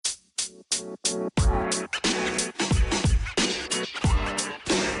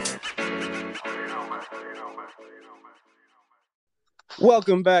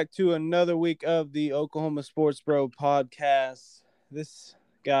Welcome back to another week of the Oklahoma Sports Bro podcast. This,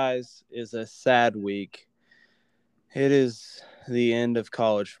 guys, is a sad week. It is the end of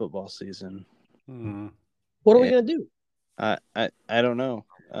college football season. What are we gonna do? I don't know.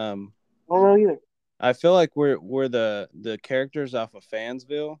 I don't know either. I feel like we're the characters off of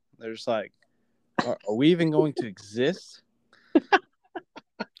Fansville. They're just like, are we even going to exist?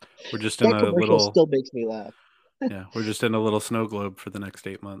 We're just in That a commercial little. still makes me laugh. Yeah, we're just in a little snow globe for the next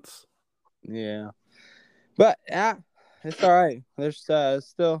 8 months. Yeah, but it's all right. There's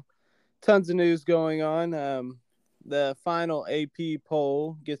still tons of news going on. The final AP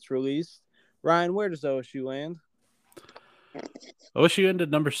poll gets released. Ryan, where does OSU land? OSU ended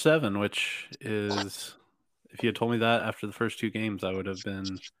number 7, which is, if you had told me that after the first 2 games, I would have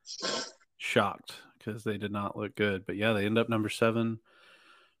been shocked because they did not look good. But yeah, they end up number 7,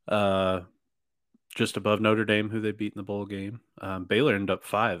 just above Notre Dame, who they beat in the bowl game. Baylor ended up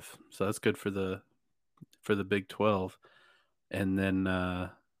 5, so that's good for the Big 12. And then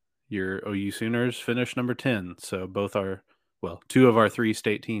your OU Sooners finished number 10. So two of our 3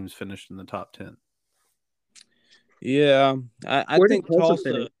 state teams finished in the top 10. Yeah, I think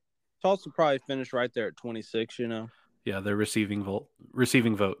Tulsa probably finished right there at 26. Yeah, they're receiving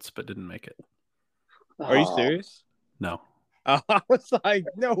votes, but didn't make it. Are you serious? No. I was like,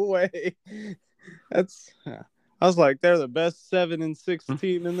 no way. I was like, they're the best 7-6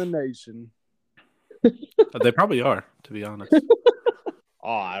 team in the nation. They probably are, to be honest.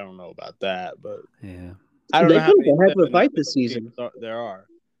 Oh, I don't know about that, but yeah, I don't know how many heck of a fight this season. There are.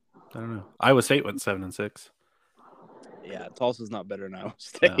 I don't know. Iowa State went 7-6. Yeah, Tulsa's not better than Iowa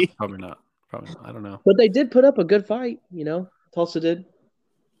State. No, probably not. I don't know. But they did put up a good fight, Tulsa did.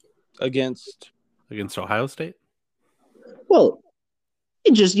 Against Ohio State? Well,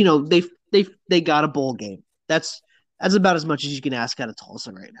 it just, they got a bowl game. That's about as much as you can ask out of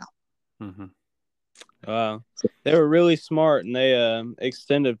Tulsa right now. Mm-hmm. They were really smart, and they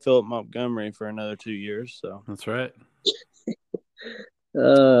extended Philip Montgomery for another 2 years. So that's right.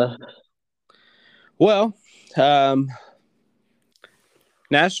 Well,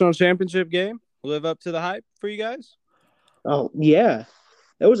 national championship game. Live up to the hype for you guys? Oh yeah,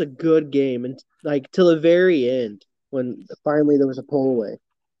 that was a good game, and till the very end when finally there was a pull away.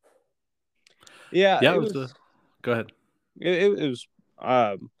 Yeah, it was. Go ahead. It was.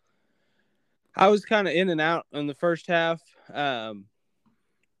 I was kind of in and out in the first half, but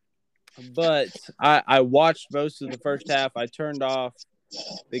I watched most of the first half. I turned off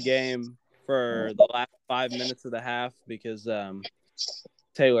the game for the last 5 minutes of the half because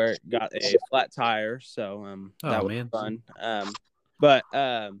Taylor got a flat tire, so that was fun. But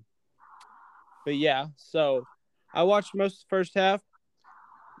yeah, so I watched most of the first half.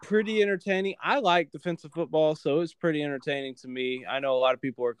 Pretty entertaining. I like defensive football, so it was pretty entertaining to me. I know a lot of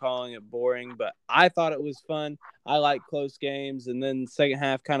people are calling it boring, but I thought it was fun. I like close games, and then the second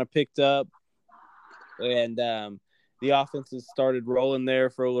half kind of picked up, and the offenses started rolling there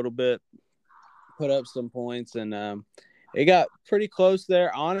for a little bit, put up some points, and it got pretty close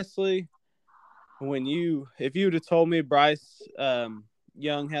there. Honestly, if you would have told me Bryce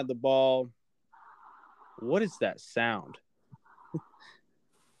Young had the ball, what is that sound?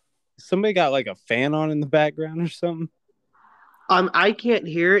 Somebody got like a fan on in the background or something? I can't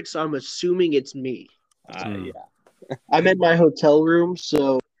hear it, so I'm assuming it's me. Yeah. I'm in my hotel room,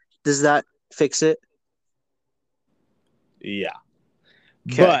 so does that fix it? Yeah.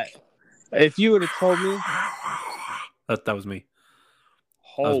 Okay. But if you would have told me, that was me.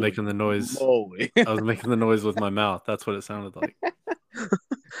 I was making the noise. I was making the noise with my mouth. That's what it sounded like.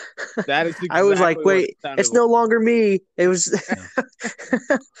 That is exactly I was like, wait, it's no longer me. It was.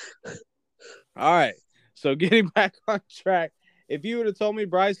 All right. So getting back on track, if you would have told me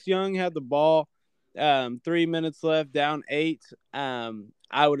Bryce Young had the ball, 3 minutes left, down 8,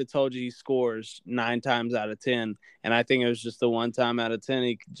 I would have told you he scores 9 times out of 10. And I think it was just the 1 time out of 10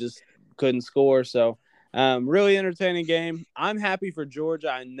 he just couldn't score. So really entertaining game. I'm happy for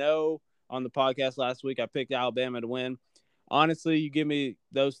Georgia. I know on the podcast last week I picked Alabama to win. Honestly, you give me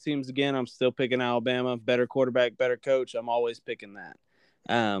those teams again, I'm still picking Alabama. Better quarterback, better coach. I'm always picking that.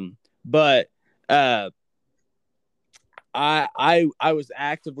 But I was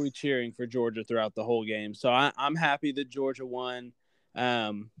actively cheering for Georgia throughout the whole game. So I'm happy that Georgia won.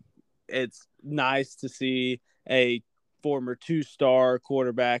 It's nice to see a former 2-star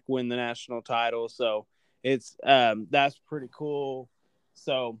quarterback win the national title. So it's that's pretty cool.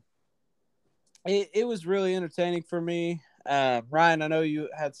 So it was really entertaining for me. Ryan, I know you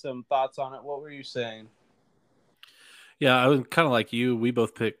had some thoughts on it. What were you saying? Yeah, I was kind of like you. We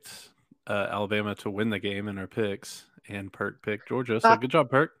both picked Alabama to win the game in our picks, and Perk picked Georgia. So good job,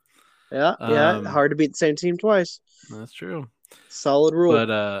 Perk. Yeah. Hard to beat the same team twice. That's true. Solid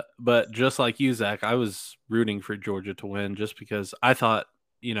rule. But just like you, Zach, I was rooting for Georgia to win just because I thought,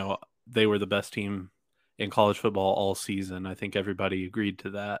 they were the best team in college football all season. I think everybody agreed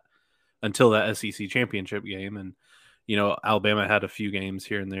to that until that SEC championship game. And, Alabama had a few games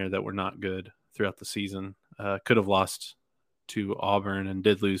here and there that were not good throughout the season. Could have lost to Auburn and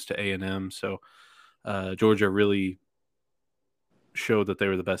did lose to A&M. So Georgia really showed that they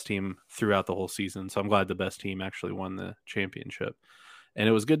were the best team throughout the whole season. So I'm glad the best team actually won the championship. And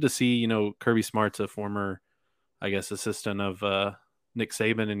it was good to see, Kirby Smart's a former, I guess, assistant of Nick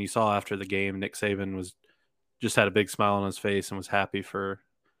Saban. And you saw after the game, Nick Saban just had a big smile on his face and was happy for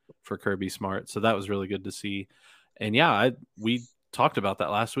Kirby Smart. So that was really good to see. And yeah, we talked about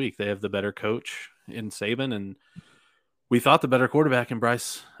that last week. They have the better coach in Saban, and we thought the better quarterback in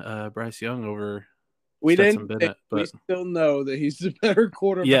Bryce Young over We Stetson didn't. Bennett, but we still know that he's the better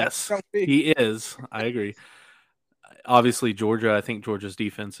quarterback. yes, he is. I agree. Obviously, Georgia. I think Georgia's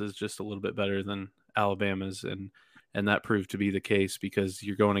defense is just a little bit better than Alabama's, and that proved to be the case because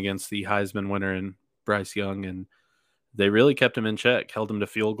you're going against the Heisman winner and Bryce Young, and they really kept him in check, held him to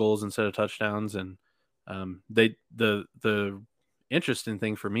field goals instead of touchdowns, and the interesting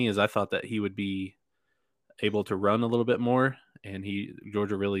thing for me is I thought that he would be able to run a little bit more, and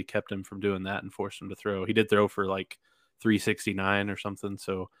Georgia really kept him from doing that and forced him to throw. He did throw for like 369 or something,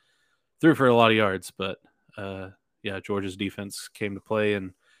 so threw for a lot of yards, but yeah, Georgia's defense came to play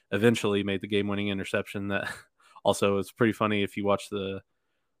and eventually made the game-winning interception. That also is pretty funny if you watch the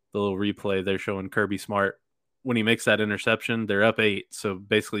little replay. They're showing Kirby Smart when he makes that interception. They're up 8, so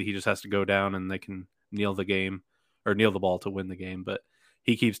basically he just has to go down and they can kneel the ball to win the game. But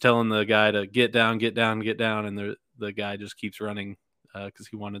he keeps telling the guy to get down, and the guy just keeps running because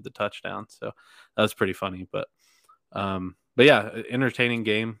he wanted the touchdown. So that was pretty funny. But yeah, entertaining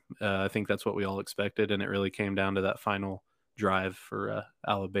game. I think that's what we all expected, and it really came down to that final drive for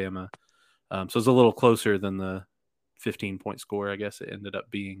Alabama. So it was a little closer than the 15-point score, I guess it ended up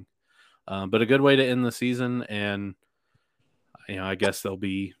being. But a good way to end the season, and I guess they'll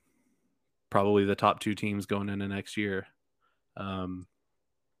be probably the top 2 teams going into next year.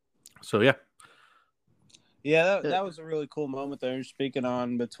 So yeah. Yeah, that was a really cool moment there you're speaking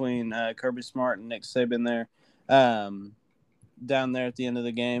on between Kirby Smart and Nick Saban there. Down there at the end of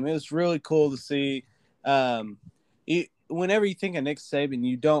the game. It was really cool to see. Whenever you think of Nick Saban,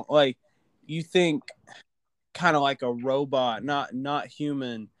 you think kind of like a robot, not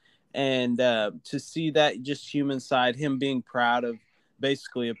human. And to see that just human side, him being proud of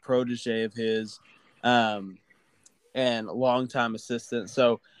basically a protege of his and a longtime assistant.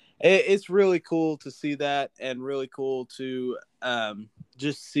 So it's really cool to see that, and really cool to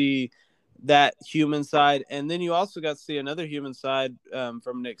just see that human side. And then you also got to see another human side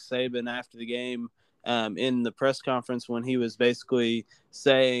from Nick Saban after the game in the press conference when he was basically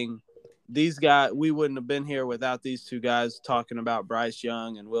saying, these guys, we wouldn't have been here without these 2 guys, talking about Bryce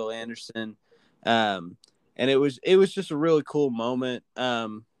Young and Will Anderson. And it was just a really cool moment.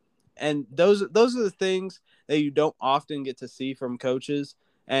 And those are the things that you don't often get to see from coaches.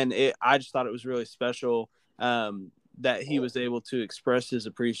 And I just thought it was really special that he was able to express his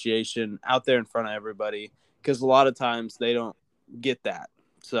appreciation out there in front of everybody, because a lot of times they don't get that.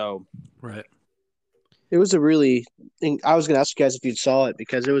 So, right. It was I was going to ask you guys if you saw it,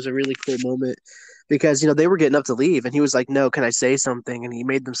 because it was a really cool moment, because, they were getting up to leave and he was like, no, can I say something? And he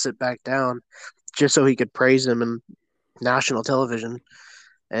made them sit back down just so he could praise them in national television.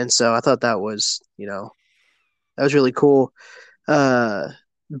 And so I thought that was, that was really cool.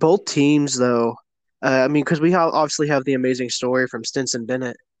 Both teams though, because we obviously have the amazing story from Stetson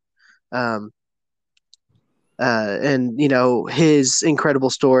Bennett. And his incredible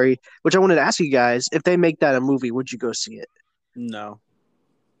story, which I wanted to ask you guys, if they make that a movie, would you go see it? No.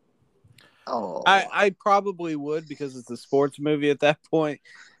 Oh, I probably would, because it's a sports movie at that point.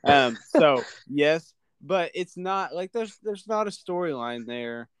 So yes, but it's not like there's not a storyline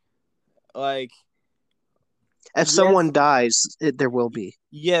there. Like, if someone dies, there will be.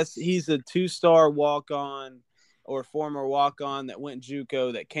 Yes, he's a 2-star walk-on or former walk-on that went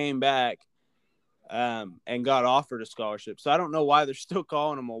JUCO that came back. And got offered a scholarship. So I don't know why they're still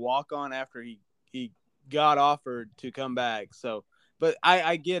calling him a walk-on after he got offered to come back. So, but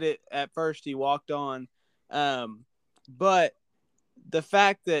I get it. At first he walked on. But the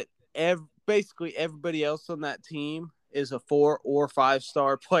fact that basically everybody else on that team is a 4 or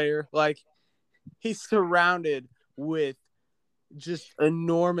 5-star player, like, he's surrounded with just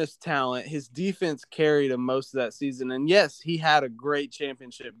enormous talent. His defense carried him most of that season. And yes, he had a great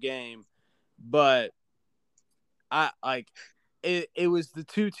championship game, but it was the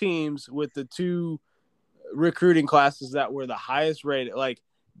two teams with the two recruiting classes that were the highest rated. Like,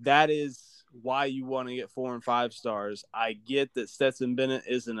 that is why you want to get 4 and 5 stars. I get that Stetson Bennett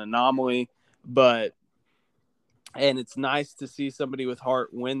is an anomaly, and it's nice to see somebody with heart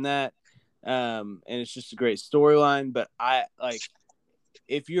win that. And it's just a great storyline. But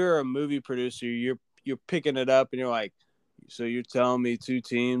if you're a movie producer, you're picking it up and you're like, so you're telling me two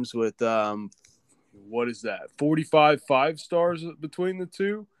teams with what is that, 45 5 stars between the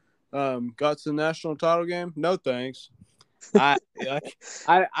two got to the national title game? No thanks. I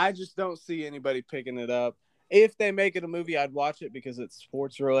just don't see anybody picking it up. If they make it a movie, I'd watch it because it's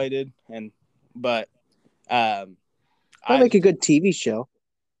sports related. But I'll make a good TV show,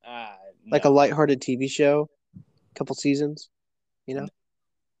 like a no. lighthearted TV show, a couple seasons, you know.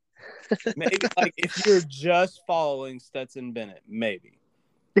 Maybe like if you're just following Stetson Bennett, maybe.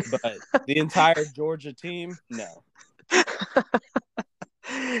 But the entire Georgia team, no.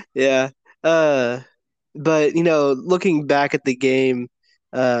 Yeah. But looking back at the game,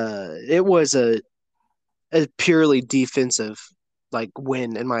 it was a purely defensive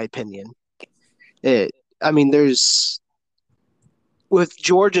win in my opinion. With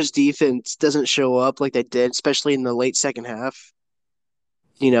Georgia's defense doesn't show up like they did, especially in the late second half.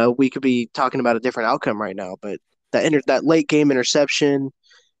 We could be talking about a different outcome right now, but that late game interception,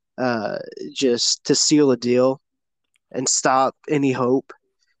 just to seal a deal and stop any hope.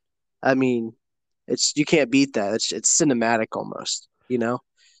 I mean, you can't beat that. It's cinematic almost,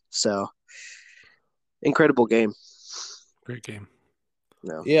 So, incredible game. Great game.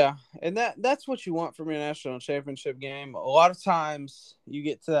 No. Yeah, and that's what you want from your national championship game. A lot of times you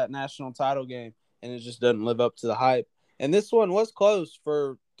get to that national title game and it just doesn't live up to the hype. And this one was close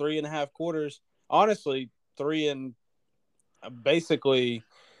for 3.5 quarters. Honestly, three and basically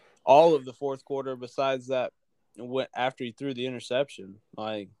all of the fourth quarter. Besides that, after he threw the interception,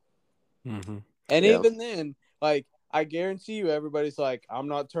 Mm-hmm. And even then, I guarantee you, everybody's like, I'm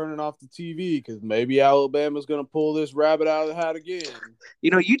not turning off the TV because maybe Alabama's going to pull this rabbit out of the hat again.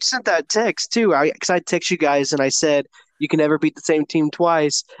 You sent that text too, because I text you guys and I said you can never beat the same team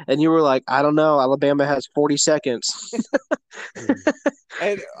twice, and you were like, I don't know, Alabama has 40 seconds.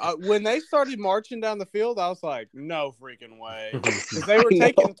 And when they started marching down the field, I was like, no freaking way, because they were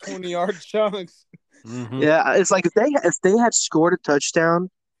taking 20-yard chunks. Mm-hmm. Yeah, it's like if they had scored a touchdown,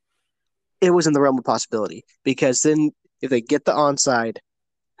 it was in the realm of possibility, because then if they get the onside,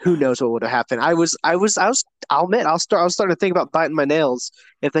 who knows what would have happened. I'll admit, I was starting to think about biting my nails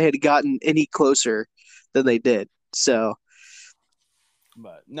if they had gotten any closer than they did. So,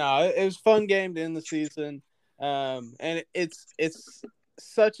 but no, it was a fun game to end the season. And it's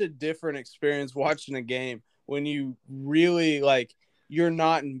such a different experience watching a game when you really you're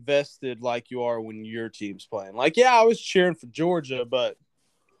not invested like you are when your team's playing. Yeah, I was cheering for Georgia, but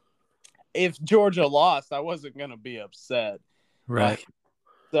if Georgia lost, I wasn't going to be upset. Right.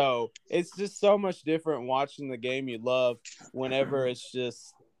 So it's just so much different watching the game you love whenever it's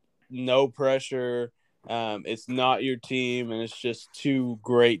just no pressure. It's not your team, and it's just two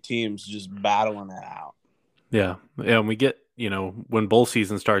great teams just battling it out. Yeah. Yeah. And we get, when bowl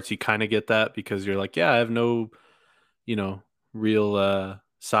season starts, you kind of get that because you're like, yeah, I have no, real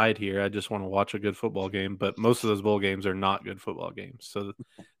side here. I just want to watch a good football game. But most of those bowl games are not good football games. So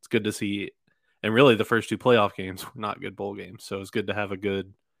it's good to see. And really, the first two playoff games were not good bowl games. So it's good to have a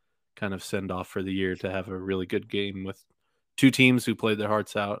good kind of send off for the year, to have a really good game with two teams who played their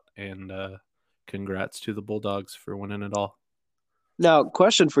hearts out. And congrats to the Bulldogs for winning it all. Now,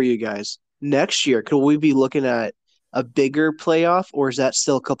 question for you guys. Next year, could we be looking at a bigger playoff, or is that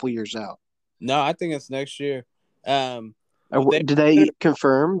still a couple years out? No, I think it's next year. Did they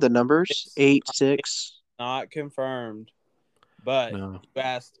confirm the numbers? 8, 6? Not confirmed, but No. you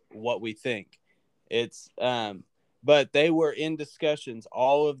asked what we think. It's but they were in discussions.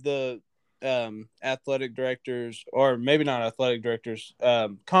 All of the athletic directors, or maybe not athletic directors,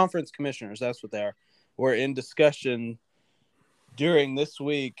 conference commissioners, that's what they are, were in discussion during this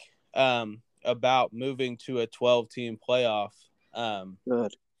week about moving to a 12-team playoff.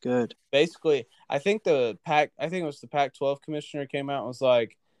 Good. Basically, I think it was the Pac-12 commissioner came out and was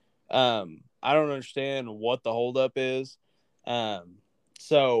like, I don't understand what the holdup is.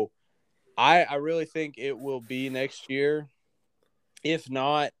 So I really think it will be next year. If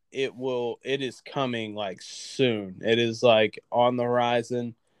not, it is coming soon. It is on the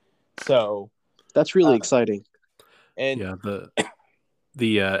horizon. So that's really exciting. And yeah,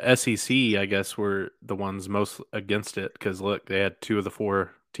 The SEC, I guess, were the ones most against it because look, they had 2 of the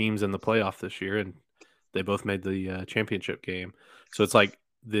 4 teams in the playoff this year, and they both made the championship game. So it's like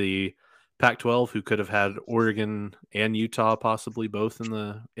the Pac-12, who could have had Oregon and Utah possibly both in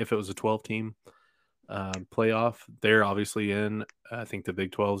the if it was a 12-team playoff. They're obviously in. I think the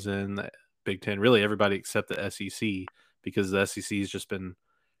Big 12's in. The Big 10, really everybody except the SEC because the SEC has just been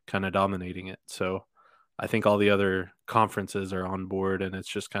kind of dominating it. So I think all the other conferences are on board, and it's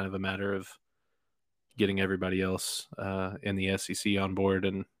just kind of a matter of getting everybody else in the SEC on board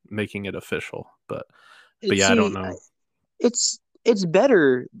and making it official. But yeah, I don't know. It's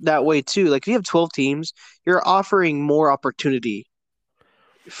better that way too. Like if you have 12 teams, you're offering more opportunity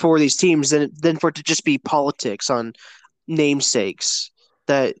for these teams than for it to just be politics on namesakes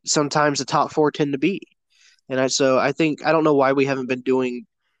that sometimes the top 4 tend to be. So I think I don't know why we haven't been doing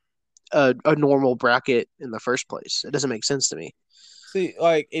a normal bracket in the first place. It doesn't make sense to me. See,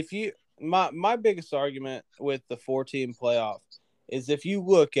 like if you my biggest argument with the 4-team playoff is if you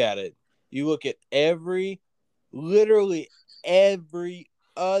look at it, you look at literally every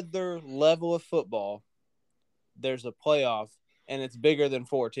other level of football, there's a playoff and it's bigger than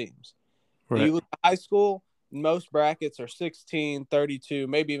 4 teams. Right. You look at high school, most brackets are 16, 32,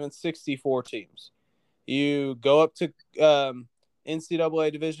 maybe even 64 teams. You go up to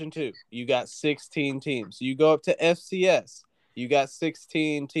NCAA Division II, you got 16 teams. You go up to FCS, you got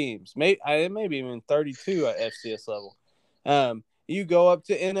 16 teams. Maybe even 32 at FCS level. You go up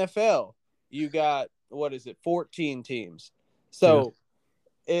to NFL, you got 14 teams. So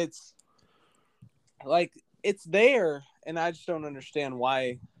it's like it's there, and I just don't understand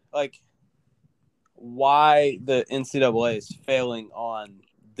why the NCAA is failing on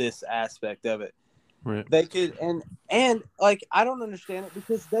this aspect of it. Right. They could and like I don't understand it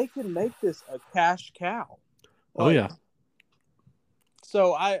because they could make this a cash cow. Oh yeah.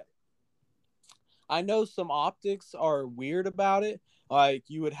 So I know some optics are weird about it. Like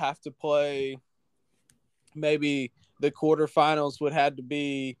you would have to play maybe the quarterfinals would have to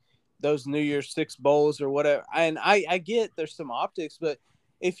be those New Year's Six bowls or whatever. And I get there's some optics, but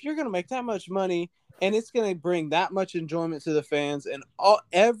if you're going to make that much money and it's going to bring that much enjoyment to the fans and all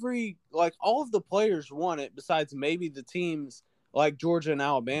of the players want it besides maybe the teams like Georgia and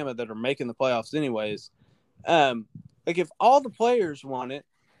Alabama that are making the playoffs anyways. Like if all the players want it,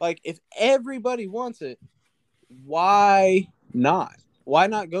 like if everybody wants it, why not? Why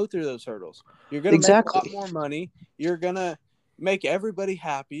not go through those hurdles? You're going to make a lot more money. You're going to make everybody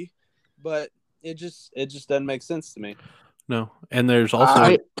happy, but it just doesn't make sense to me. No. And there's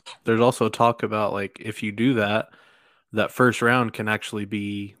also talk about like if you do that first round can actually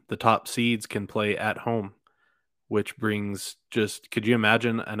be the top seeds can play at home, which brings could you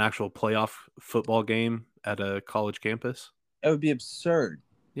imagine an actual playoff football game at a college campus? It would be absurd.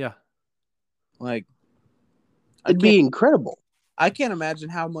 Yeah. Like it'd be incredible. I can't imagine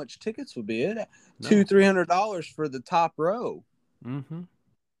how much tickets would be. $200-$300 for the top row. Mm-hmm.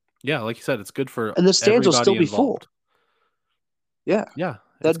 Yeah, like you said, it's good for and the stands will still be involved. full. Yeah, yeah,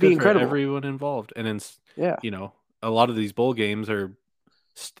 that'd be incredible. For everyone involved, and then a lot of these bowl games are,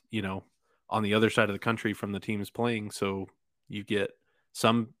 on the other side of the country from the teams playing, so you get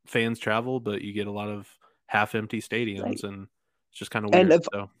some fans travel, but you get a lot of half-empty stadiums, right. And it's just kind of weird. And if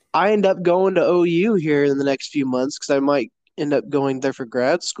I end up going to OU here in the next few months, because I might end up going there for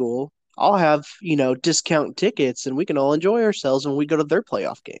grad school, I'll have, discount tickets and we can all enjoy ourselves when we go to their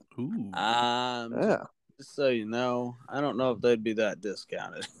playoff game. Ooh. Yeah. Just so you know, I don't know if they'd be that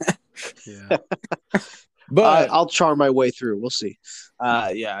discounted. Yeah. But I'll charm my way through. We'll see.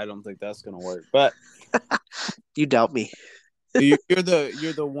 Yeah, I don't think that's going to work. But you doubt me. You're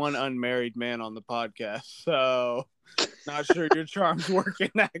the one unmarried man on the podcast, so not sure your charm's working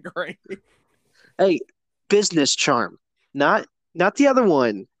that great. Hey, business charm, not the other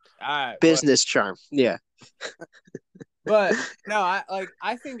one. Business charm, yeah. But no,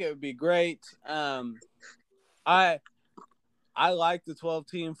 I think it would be great. I like the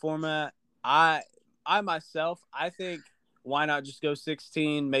 12-team format. I myself, I think why not just go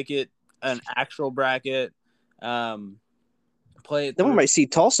 16, make it an actual bracket, play it. Then we might see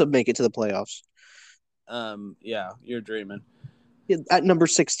Tulsa make it to the playoffs. Yeah, you're dreaming. At number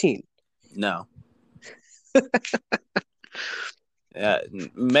 16. No. Yeah,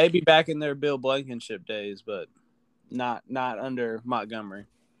 maybe back in their Bill Blankenship days, but not under Montgomery.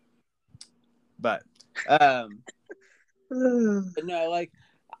 But no, like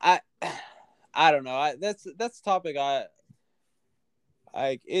I don't know. That's a topic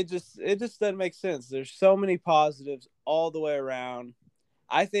it just doesn't make sense. There's so many positives all the way around.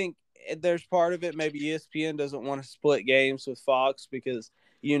 I think there's part of it. Maybe ESPN doesn't want to split games with Fox because,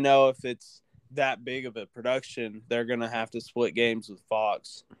 if it's that big of a production, they're going to have to split games with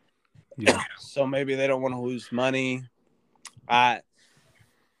Fox. Yeah. So maybe they don't want to lose money. I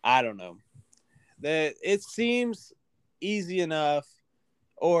don't know. That it seems easy enough,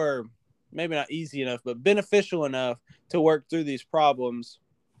 or maybe not easy enough, but beneficial enough to work through these problems.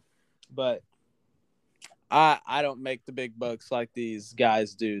 But I don't make the big bucks like these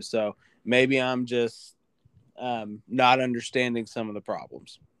guys do. So maybe I'm just not understanding some of the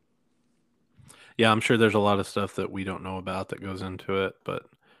problems. Yeah, I'm sure there's a lot of stuff that we don't know about that goes into it, but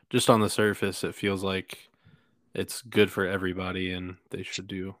just on the surface, it feels like it's good for everybody and they should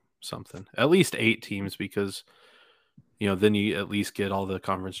do something. At least 8 teams because, then you at least get all the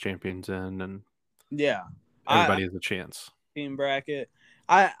conference champions in and Yeah. everybody has a chance. Team bracket.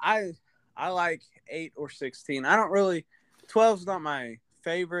 I like 8 or 16. I don't really 12's not my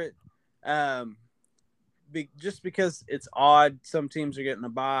favorite. Just because it's odd. Some teams are getting a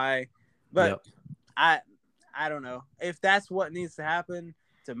bye. But Yep. I don't know. If that's what needs to happen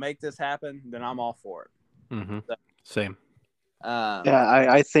to make this happen, then I'm all for it. Mm-hmm. Same. Yeah,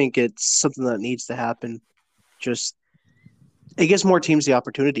 I think it's something that needs to happen. Just it gives more teams the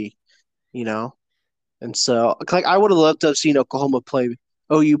opportunity, And so, like, I would have loved to have seen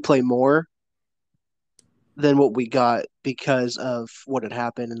OU play more than what we got because of what had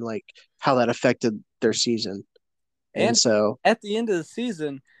happened and like how that affected their season. And so, at the end of the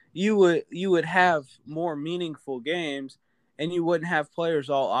season, you would have more meaningful games, and you wouldn't have players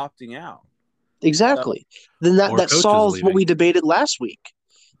all opting out. exactly. Then Or that coaches solves what leaving. we debated last week.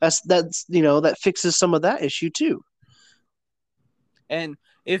 That's that fixes some of that issue too. And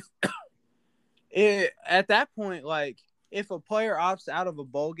if at that point, like if a player opts out of a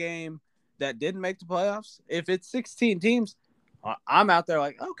bowl game that didn't make the playoffs, if it's 16 teams, I'm out there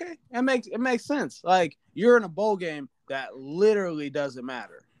like, okay, it makes sense. Like you're in a bowl game that literally doesn't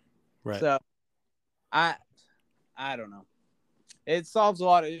matter. Right. So I don't know. It solves a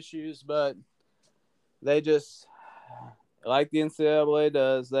lot of issues, but they just, like the NCAA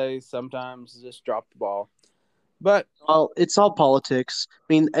does, they sometimes just drop the ball. But Well, it's all politics.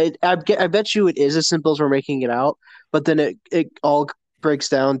 I mean, I bet you it is as simple as we're making it out, but then it all breaks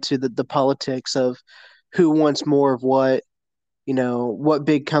down to the politics of who wants more of what, what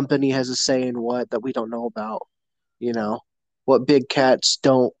big company has a say in what that we don't know about, what big cats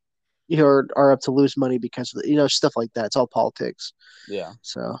don't, are up to lose money because of stuff like that. It's all politics. yeah.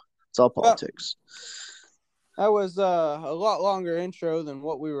 So it's all politics. That was a lot longer intro than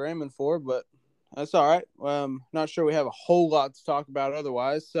what we were aiming for, but that's all right. Not sure we have a whole lot to talk about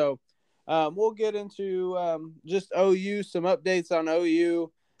otherwise. So we'll get into just OU, some updates on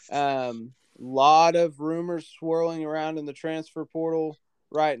OU. Lot of rumors swirling around in the transfer portal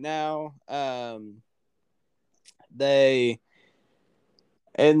right now. They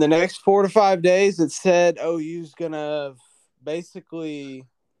in the next 4 to 5 days, it said OU's gonna basically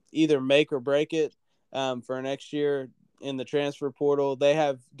either make or break it for next year in the transfer portal. They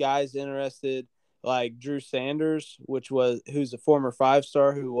have guys interested like Drew Sanders, who's a former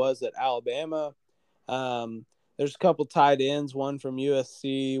 5-star who was at Alabama. There's a couple tight ends, one from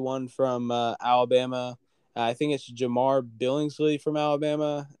USC, one from Alabama. I think it's Jamar Billingsley from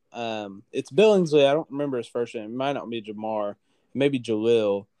Alabama. It's Billingsley. I don't remember his first name. It might not be Jamar. Maybe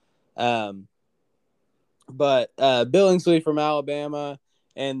Jalil. But Billingsley from Alabama.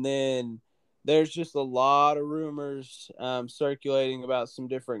 And then there's just a lot of rumors circulating about some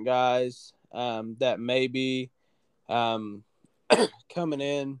different guys that may be coming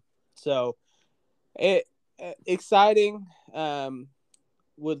in. So exciting.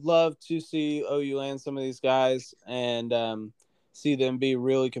 Would love to see OU land some of these guys and see them be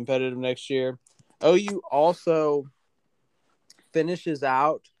really competitive next year. OU also finishes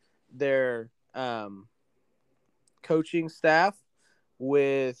out their coaching staff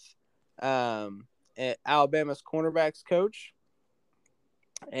with Alabama's cornerbacks coach,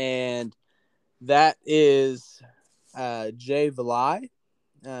 and that is Jay Valai.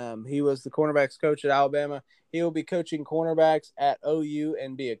 He was the cornerbacks coach at Alabama. He will be coaching cornerbacks at OU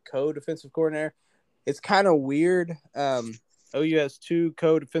and be a co-defensive coordinator. It's kind of weird. OU has 2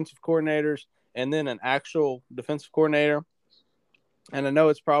 co-defensive coordinators and then an actual defensive coordinator. And I know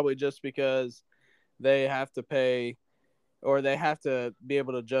it's probably just because they have to pay, or they have to be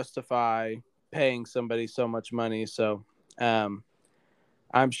able to justify paying somebody so much money. So I'm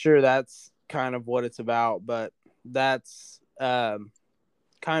sure that's kind of what it's about, but that's kind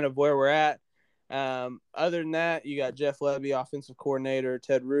of where we're at. Other than that, you got Jeff Lebby, offensive coordinator,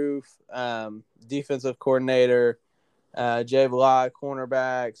 Ted Roof, defensive coordinator, Jay Valai,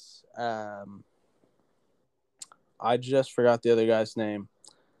 cornerbacks. I just forgot the other guy's name.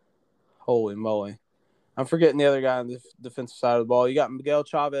 Holy moly. I'm forgetting the other guy on the defensive side of the ball. You got Miguel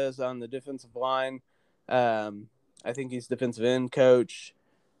Chavez on the defensive line. I think he's defensive end coach.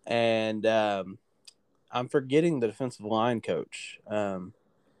 And I'm forgetting the defensive line coach.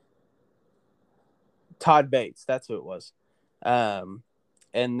 Todd Bates, that's who it was. And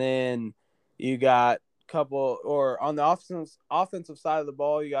then you got on the offensive side of the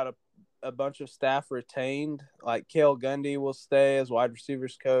ball, you got a bunch of staff retained. Like Cale Gundy will stay as wide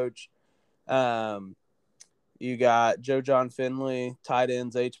receivers coach. You got Joe John Finley, tight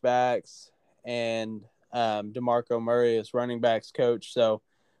ends, H-backs, and DeMarco Murray as running backs coach. So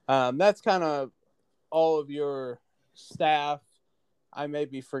that's kind of all of your staff. I may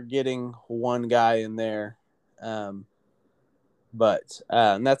be forgetting one guy in there. But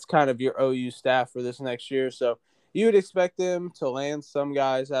that's kind of your OU staff for this next year. So you would expect them to land some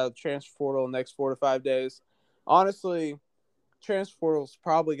guys out of the transfer portal in the next 4 to 5 days. Honestly, transfer portal is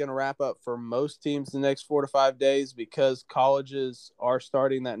probably going to wrap up for most teams the next 4 to 5 days because colleges are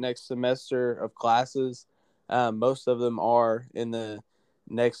starting that next semester of classes. Most of them are in the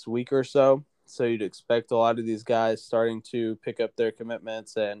next week or so. So you'd expect a lot of these guys starting to pick up their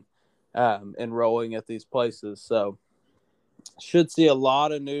commitments and enrolling at these places. So should see a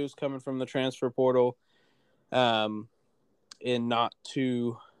lot of news coming from the transfer portal in not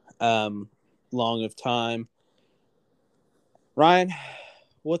too long of time. Ryan,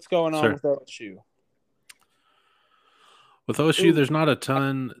 what's going on with OSU? With OSU, there's not a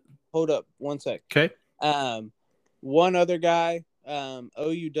ton. Hold up 1 sec. Okay. One other guy,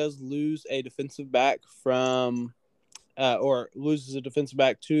 OU does lose a defensive back loses a defensive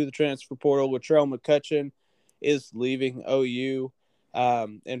back to the transfer portal. Latrell McCutcheon is leaving OU.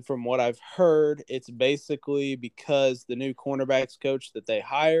 And from what I've heard, it's basically because the new cornerbacks coach that they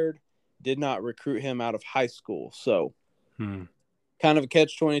hired did not recruit him out of high school. So kind of a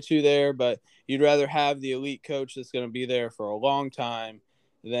catch-22 there, but you'd rather have the elite coach that's going to be there for a long time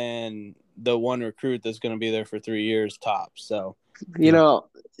than the one recruit that's going to be there for 3 years tops. So,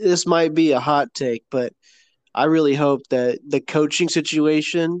 this might be a hot take, but I really hope that the coaching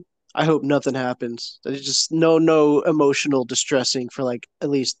situation, I hope nothing happens. There's just no emotional distressing for like at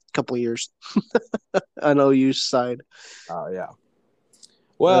least a couple of years on OU's side. Oh, yeah.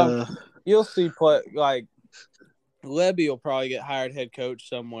 Well, you'll see like Lebby will probably get hired head coach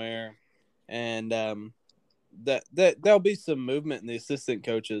somewhere, and that there'll be some movement in the assistant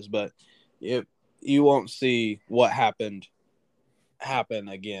coaches, but you won't see what happened happen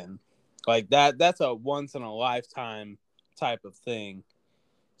again. Like that's a once in a lifetime type of thing.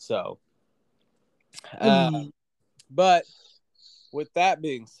 So, but with that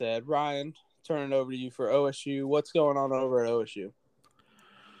being said, Ryan, turn it over to you for OSU. What's going on over at OSU?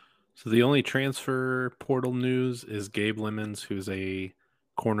 So the only transfer portal news is Gabe Lemons, who's a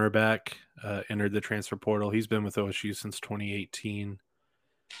cornerback, entered the transfer portal. He's been with OSU since 2018,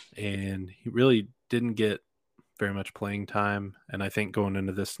 and he really didn't get very much playing time. And I think going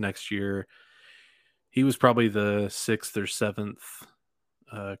into this next year, he was probably the 6th or 7th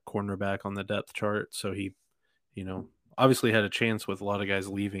cornerback on the depth chart. So he, obviously had a chance with a lot of guys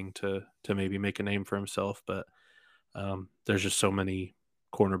leaving to maybe make a name for himself. But there's just so many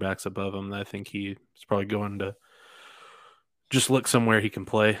cornerbacks above him that I think he's probably going to just look somewhere he can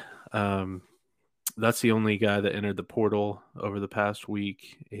play. That's the only guy that entered the portal over the past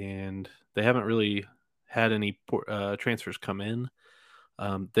week, and they haven't really had any transfers come in.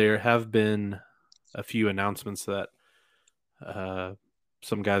 There have been a few announcements that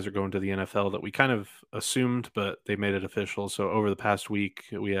some guys are going to the NFL that we kind of assumed, but they made it official. So over the past week,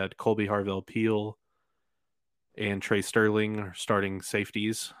 we had Colby Harvell-Peel and Trey Sterling starting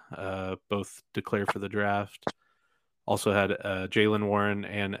safeties, both declare for the draft. Also had Jalen Warren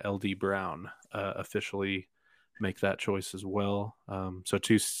and LD Brown officially make that choice as well. So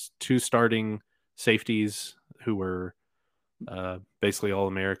two starting safeties who were basically all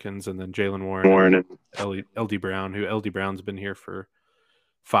Americans, and then Jalen Warren and LD Brown, who LD Brown's been here for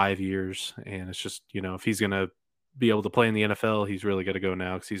 5 years. And it's just, if he's going to be able to play in the NFL, he's really got to go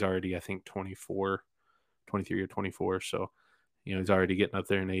now because he's already, I think, 23 or 24. So, he's already getting up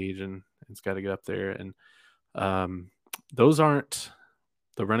there in age and it's got to get up there. And the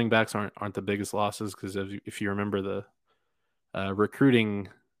running backs aren't the biggest losses, because if you remember the recruiting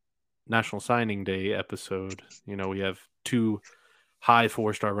National Signing Day episode, we have 2 high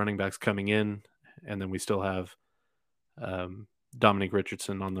 4-star running backs coming in, and then we still have Dominic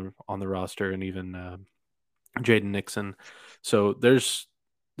Richardson on the roster, and even Jaden Nixon. So there's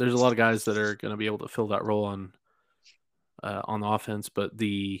a lot of guys that are going to be able to fill that role on on offense, but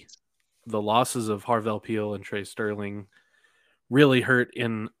the losses of Harvell Peel and Trey Sterling really hurt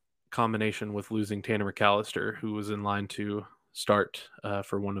in combination with losing Tanner McAllister, who was in line to start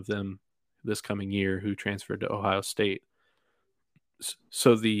for one of them this coming year, who transferred to Ohio State.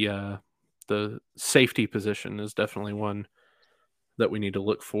 So the safety position is definitely one that we need to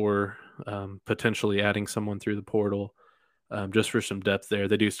look for, potentially adding someone through the portal, just for some depth there.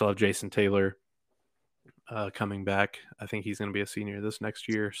 They do still have Jason Taylor coming back. I think he's going to be a senior this next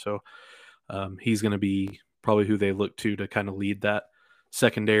year. So he's going to be probably who they look to kind of lead that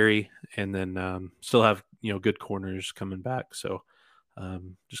secondary, and then still have, good corners coming back. So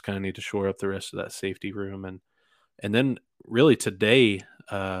just kind of need to shore up the rest of that safety room. And then really today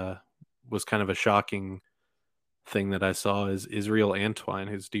was kind of a shocking thing that I saw is Israel Antwine,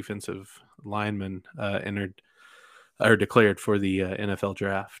 his defensive lineman, entered or declared for the NFL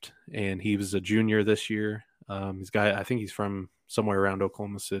draft, and he was a junior this year. I think he's from somewhere around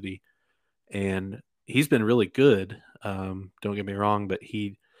Oklahoma City, and he's been really good. Don't get me wrong, but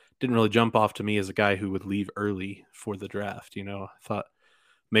he didn't really jump off to me as a guy who would leave early for the draft. I thought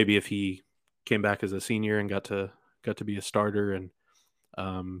maybe if he came back as a senior and got to be a starter and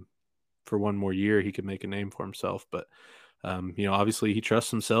for one more year, he could make a name for himself. But obviously he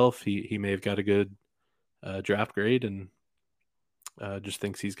trusts himself. He may have got a good draft grade and just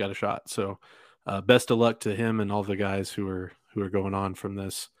thinks he's got a shot. So best of luck to him and all the guys who are going on from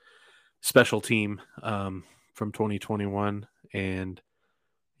this special team from 2021. And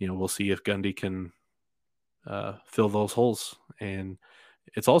we'll see if Gundy can fill those holes. And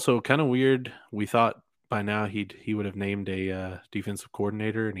it's also kind of weird. We thought by now he would have named a defensive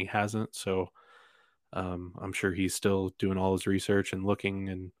coordinator, and he hasn't. So I'm sure he's still doing all his research and looking,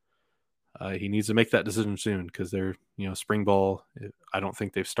 and he needs to make that decision soon, because they're, spring ball, I don't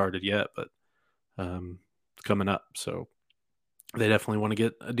think they've started yet, but it's coming up. So they definitely want to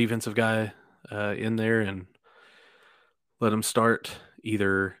get a defensive guy in there and let him start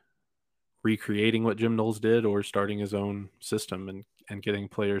either recreating what Jim Knowles did or starting his own system and getting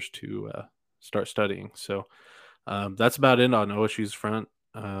players to start studying. So that's about it on OSU's front.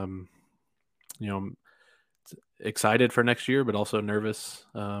 Excited for next year, but also nervous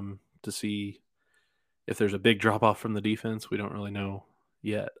to see if there's a big drop off from the defense. We don't really know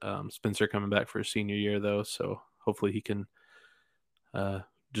yet. Spencer coming back for his senior year though, so hopefully he can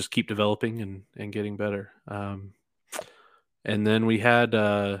just keep developing and getting better. And then we had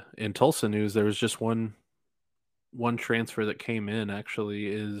in Tulsa news, there was just one transfer that came in, actually,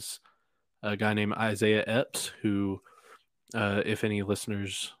 is a guy named Isaiah Epps, who, if any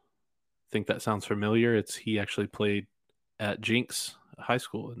listeners think that sounds familiar, he actually played at Jinx High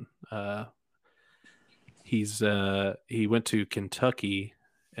School, and he went to Kentucky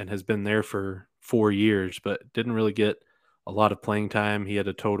and has been there for 4 years, but didn't really get a lot of playing time. He had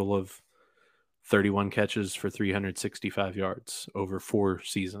a total of 31 catches for 365 yards over 4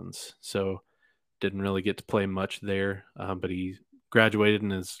 seasons. So didn't really get to play much there, but he graduated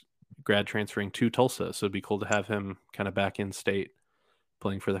and is grad transferring to Tulsa. So it'd be cool to have him kind of back in state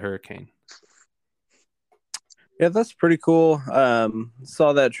playing for the Hurricane. Yeah, that's pretty cool.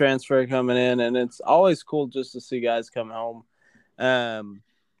 Saw that transfer coming in, and it's always cool just to see guys come home.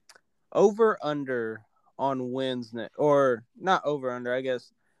 Over under on wins, or not over under, I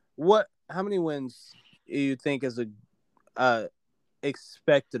guess. How many wins do you think is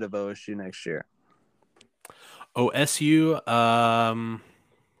expected of OSU next year? OSU, are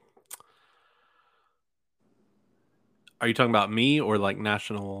you talking about me or like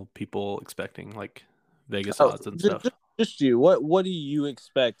national people expecting, like Vegas odds and stuff? Just you. What do you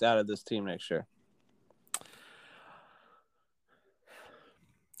expect out of this team next year?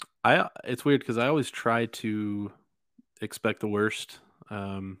 It's weird because I always try to expect the worst.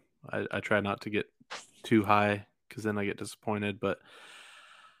 I try not to get too high because then I get disappointed. But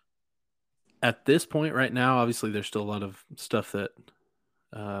at this point right now, obviously there's still a lot of stuff that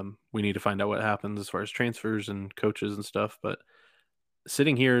we need to find out what happens as far as transfers and coaches and stuff. But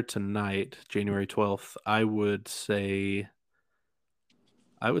sitting here tonight, January 12th, I would say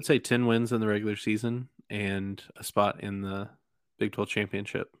 10 wins in the regular season and a spot in the Big 12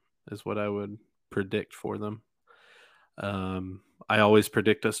 championship is what I would predict for them. I always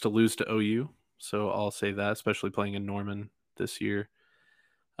predict us to lose to OU, so I'll say that, especially playing in Norman this year.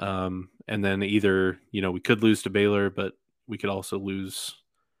 And then either, we could lose to Baylor, but we could also lose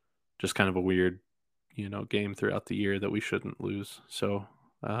just kind of a weird, game throughout the year that we shouldn't lose. So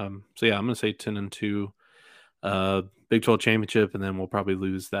yeah, I'm going to say 10-2, Big 12 championship, and then we'll probably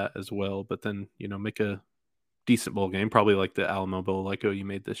lose that as well. But then, make a decent bowl game, probably like the Alamo Bowl like OU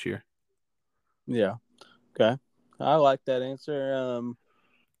made this year. Yeah. Okay. I like that answer.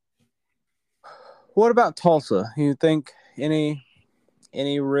 What about Tulsa? You think any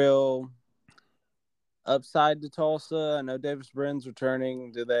real upside to Tulsa? I know Davis Brin's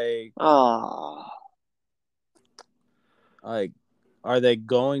returning. Do they Ah, like? Are they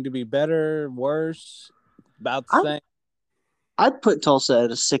going to be better, worse, about the I same? I'd put Tulsa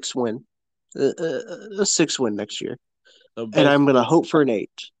at a 6 win, a 6 win next year, So and I'm gonna basically, hope for an 8,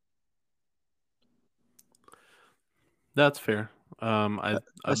 That's fair. a I'm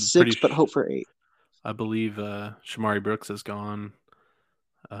pretty. 6, but hope for 8. I believe Shamari Brooks is gone.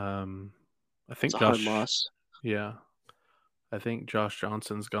 Um, I It's think a hard Josh. loss. Yeah, I think Josh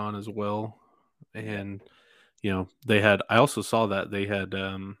Johnson's gone as well. And they had. I also saw that they had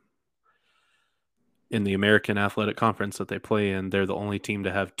in the American Athletic Conference that they play in. They're the only team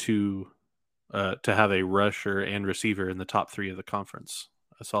to have to have a rusher and receiver in the top 3 of the conference.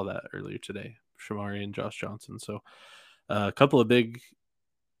 I saw that earlier today. Shamari and Josh Johnson. So a couple of big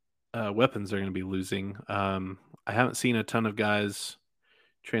weapons they're going to be losing. I haven't seen a ton of guys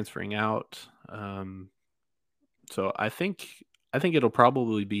transferring out. So I think it'll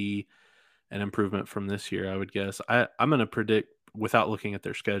probably be an improvement from this year. I would guess. I'm going to predict without looking at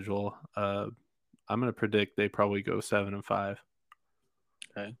their schedule. I'm going to predict they probably go 7-5.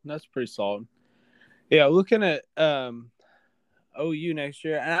 okay, that's pretty solid. Yeah, looking at OU next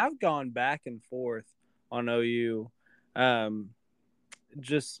year, and I've gone back and forth on OU, um,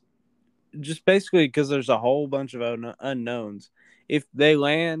 just basically because there's a whole bunch of unknowns. If they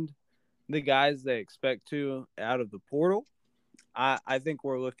land the guys they expect to out of the portal, I think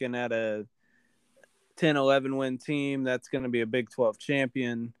we're looking at a 10-11 win team that's going to be a Big 12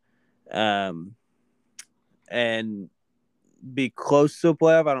 champion, and be close to a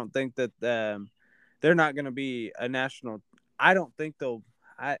playoff. I don't think that they're not going to be a national. I don't think they'll.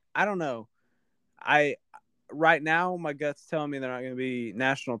 I don't know. I right now my gut's telling me they're not going to be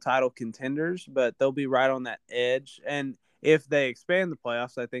national title contenders, but they'll be right on that edge. And if they expand the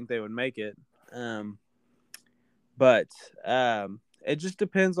playoffs, I think they would make it. But it just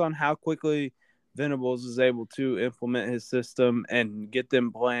depends on how quickly Venables is able to implement his system and get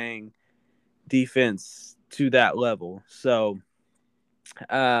them playing defense to that level. So,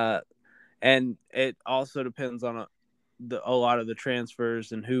 and it also depends on a lot of the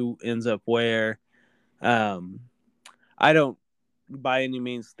transfers and who ends up where. I don't by any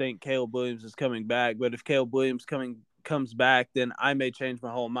means think Caleb Williams is coming back, but if Caleb Williams comes back, then I may change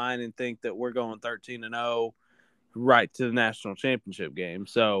my whole mind and think that we're going 13-0 right to the national championship game.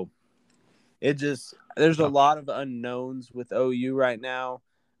 So there's a lot of unknowns with OU right now.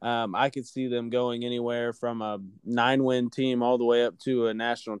 I could see them going anywhere from a 9-win team all the way up to a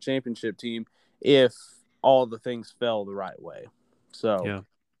national championship team if all the things fell the right way. So Yeah.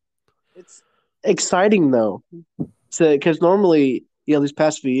 It's exciting though, because normally, these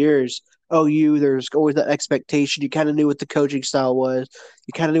past few years, OU, there's always that expectation. You kind of knew what the coaching style was.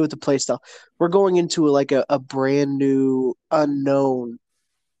 You kind of knew what the play style. We're going into a brand new unknown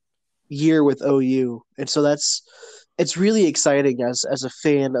year with OU, and so it's really exciting as a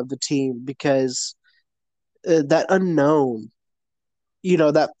fan of the team because that unknown,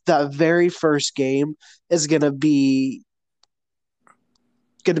 that very first game is gonna be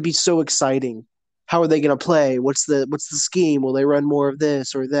so exciting. How are they gonna play? What's the scheme? Will they run more of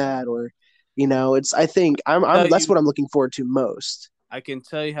this or that? Or it's I think that's what I'm looking forward to most. I can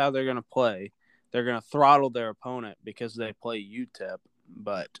tell you how they're going to play. They're going to throttle their opponent because they play UTEP.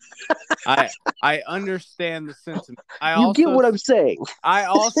 But I understand the sentiment. You get what I'm saying. I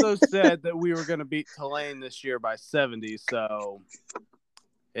also said that we were going to beat Tulane this year by 70. So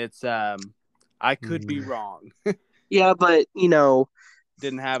it's I could be wrong. Yeah, but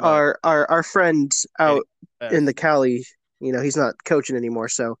Didn't have our friend out in the best. Cali, he's not coaching anymore,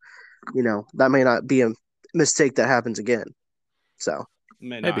 so that may not be a mistake that happens again. So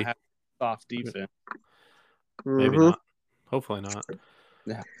May not Maybe. have soft defense. Maybe mhm. not. Hopefully not.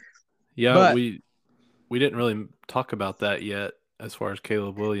 Yeah. Yeah, But we didn't really talk about that yet as far as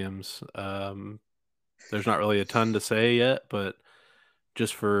Caleb Williams. There's not really a ton to say yet, but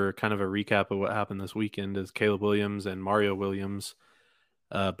just for kind of a recap of what happened this weekend is Caleb Williams and Mario Williams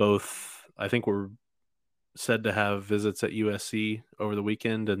both, I think, were said to have visits at USC over the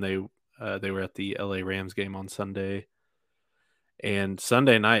weekend, and they were at the LA Rams game on Sunday. And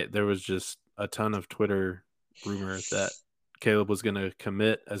Sunday night, there was just a ton of Twitter rumor that Caleb was going to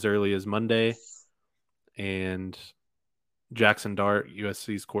commit as early as Monday, and Jackson Dart,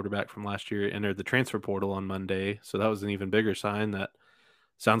 USC's quarterback from last year, entered the transfer portal on Monday. So that was an even bigger sign that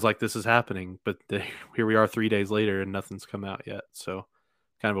sounds like this is happening. But here we are 3 days later, and nothing's come out yet. So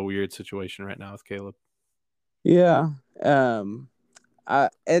kind of a weird situation right now with Caleb. Yeah. And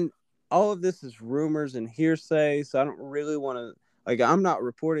all of this is rumors and hearsay, so I don't really want to I'm not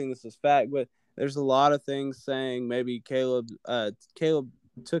reporting this as fact, but there's a lot of things saying maybe Caleb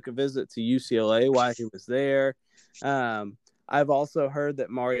took a visit to UCLA while he was there. I've also heard that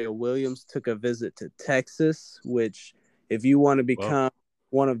Mario Williams took a visit to Texas, which if you want to Whoa. become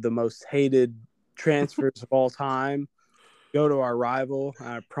one of the most hated transfers of all time, go to our rival.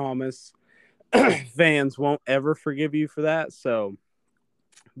 I promise fans won't ever forgive you for that. So,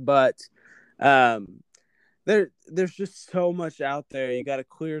 but um, there's just so much out there. You got to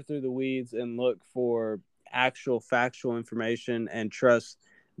clear through the weeds and look for actual factual information and trust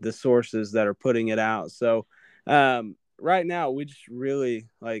the sources that are putting it out. So, right now we just really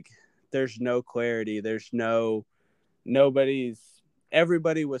there's no clarity. There's nobody's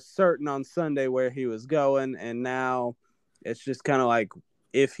everybody was certain on Sunday where he was going, and now it's just kind of like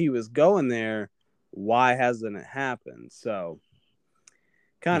if he was going there, why hasn't it happened? So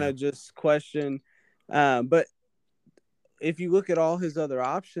kind of just question. But if you look at all his other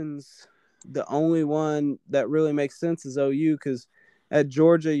options, the only one that really makes sense is OU, because at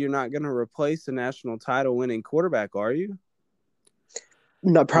Georgia, you're not going to replace a national title winning quarterback, are you?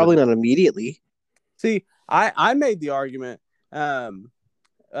 No, probably not immediately. See, I made the argument um,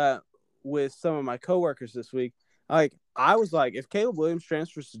 with some of my coworkers this week. I was like, if Caleb Williams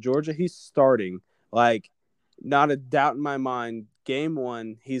transfers to Georgia, he's starting. Not a doubt in my mind. Game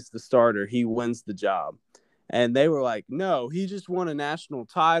one, he's the starter. He wins the job. And they were like, no, he just won a national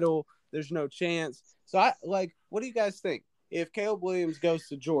title. There's no chance. So what do you guys think? If Caleb Williams goes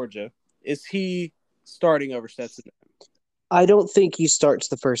to Georgia, is he starting over Stetson? I don't think he starts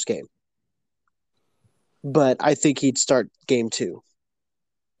the first game, but I think he'd start game 2.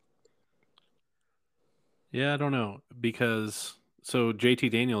 Yeah, I don't know, because so JT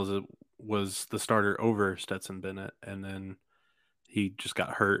Daniels was the starter over Stetson Bennett, and then he just got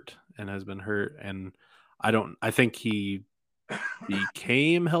hurt and has been hurt, and I think he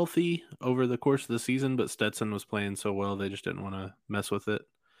became healthy over the course of the season, but Stetson was playing so well they just didn't want to mess with it,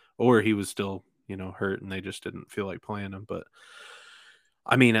 or he was still hurt and they just didn't feel like playing him. But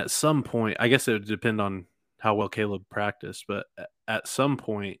I mean, at some point, I guess it would depend on how well Caleb practiced, but at some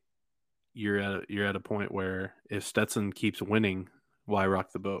point you're at a point where if Stetson keeps winning, why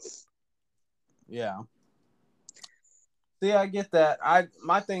rock the boat? Yeah. See, I get that.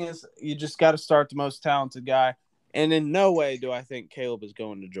 My thing is you just got to start the most talented guy, and in no way do I think Caleb is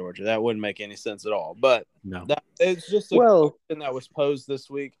going to Georgia. That wouldn't make any sense at all. But No. It's just a question that was posed this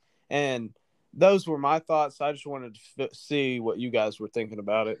week, and those were my thoughts. I just wanted to see what you guys were thinking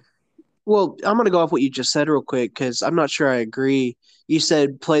about it. Well, I'm going to go off what you just said real quick because I'm not sure I agree. You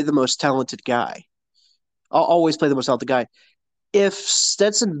said play the most talented guy. I'll always play the most talented guy. If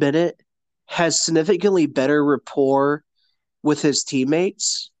Stetson Bennett has significantly better rapport with his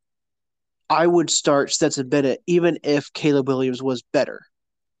teammates, I would start Stetson Bennett even if Caleb Williams was better.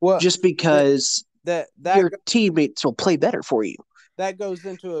 Well, just because your teammates will play better for you. That goes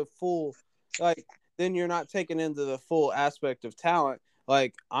into a full then you're not taking into the full aspect of talent.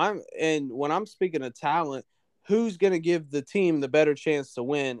 When I'm speaking of talent, who's going to give the team the better chance to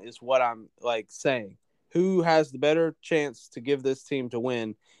win is what I'm saying. Who has the better chance to give this team to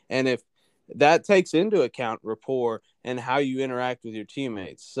win? And if that takes into account rapport and how you interact with your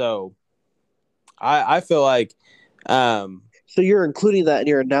teammates. So I feel like so you're including that in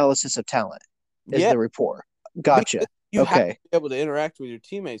your analysis of talent is the rapport. Gotcha. You have to be able to interact with your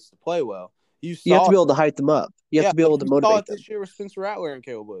teammates to play well. You have to be able to hype them up. You have to be able to motivate them. You saw it this year with Spencer Rattler and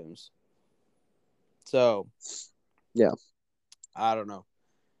Caleb Williams. So, yeah. I don't know.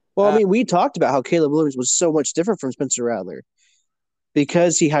 Well, I mean, we talked about how Caleb Williams was so much different from Spencer Rattler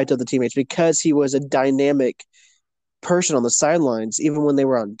because he hyped up the teammates, because he was a dynamic person on the sidelines, even when they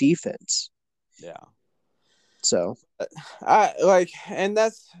were on defense. Yeah. So, and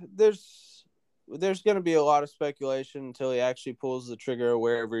there's going to be a lot of speculation until he actually pulls the trigger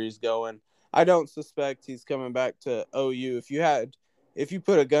wherever he's going. I don't suspect he's coming back to OU. If you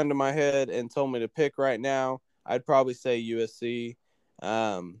put a gun to my head and told me to pick right now, I'd probably say USC.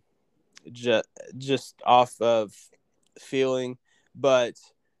 Just off of feeling, but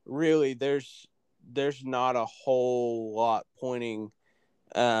really there's not a whole lot pointing.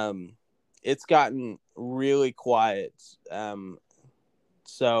 It's gotten really quiet.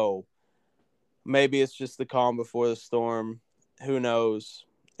 So maybe it's just the calm before the storm. Who knows?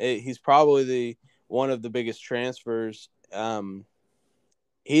 He's probably one of the biggest transfers.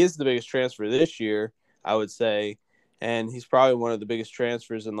 He is the biggest transfer this year, I would say. And he's probably one of the biggest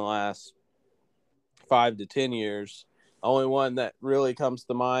transfers in the last 5 to 10 years. Only one that really comes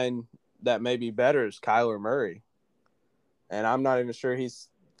to mind that may be better is Kyler Murray. And I'm not even sure he's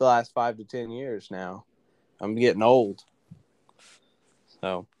the last 5 to 10 years now. I'm getting old.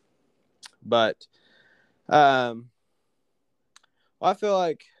 So, but I feel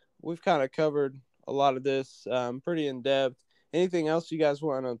like we've kind of covered a lot of this pretty in depth. Anything else you guys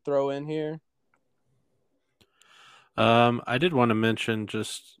want to throw in here? I did want to mention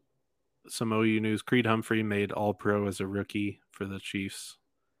just some OU news. Creed Humphrey made All-Pro as a rookie for the Chiefs.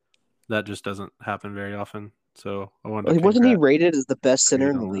 That just doesn't happen very often. So I wanted to Wasn't he rated as the best center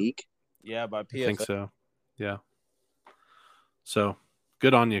Creed in the on that. league? Yeah, by PFF. I think so. Yeah. So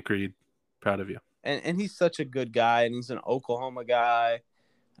good on you, Creed. Proud of you. And he's such a good guy, and he's an Oklahoma guy.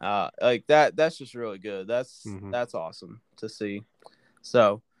 Like that's just really good. That's awesome to see.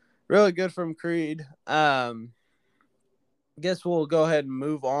 So really good from Creed. Guess we'll go ahead and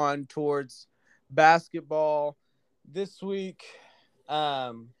move on towards basketball this week.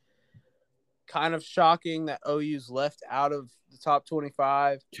 Kind of shocking that OU's left out of the top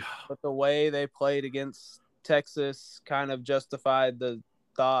 25, but the way they played against Texas kind of justified the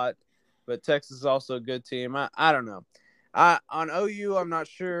thought. But Texas is also a good team. I don't know. On OU, I'm not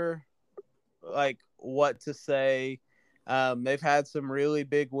sure like what to say. They've had some really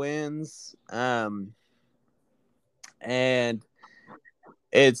big wins, and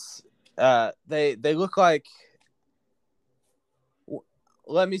it's they look like.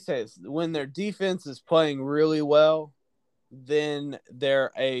 Let me say this: when their defense is playing really well, then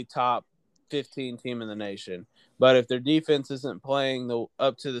they're a top 15 team in the nation. But if their defense isn't playing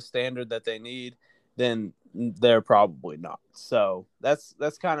up to the standard that they need, then they're probably not. So that's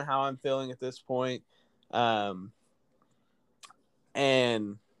kind of how I'm feeling at this point. And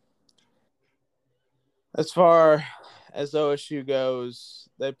as far as OSU goes,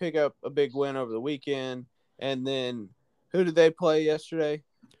 they pick up a big win over the weekend. And then who did they play yesterday?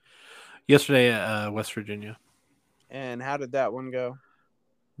 Yesterday at West Virginia. And how did that one go?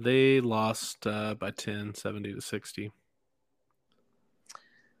 They lost by 10, 70-60.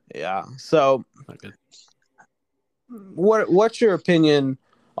 Yeah. So not good. What's your opinion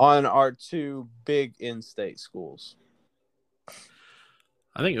on our two big in-state schools?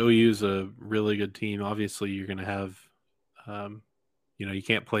 I think OU is a really good team. Obviously, you're going to have, you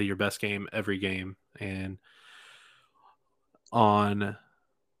can't play your best game every game. And on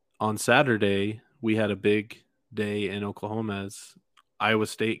Saturday, we had a big day in Oklahoma as Iowa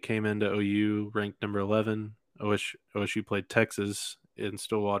State came into OU ranked number 11. OSU played Texas in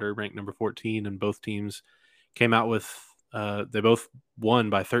Stillwater, ranked number 14, and both teams came out with they both won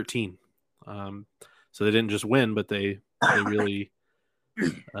by 13. So they didn't just win, but they really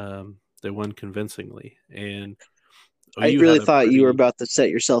they won convincingly. And OU I really thought you were about to set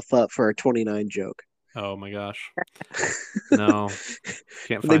yourself up for a 29 joke. Oh my gosh! No,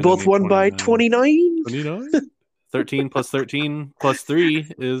 can't. They both won 29. By 29. 29. 13 plus 13 plus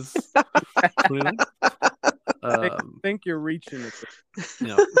 3 is 29. I think you're reaching it.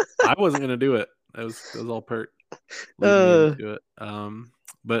 I wasn't gonna do it. It was all Pert leading me into it.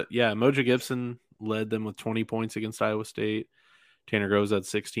 But yeah, Moja Gibson led them with 20 points against Iowa State. Tanner Groves had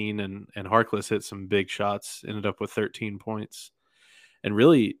 16, and Harkless hit some big shots. Ended up with 13 points, and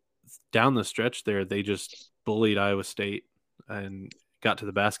really down the stretch there, they just bullied Iowa State and got to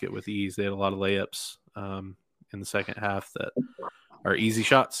the basket with ease. They had a lot of layups in the second half that are easy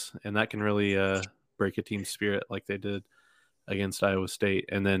shots, and that can really break a team's spirit like they did against Iowa State.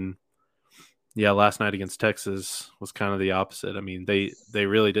 And then, last night against Texas was kind of the opposite. I mean, they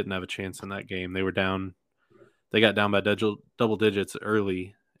really didn't have a chance in that game. They were down. They got down by double digits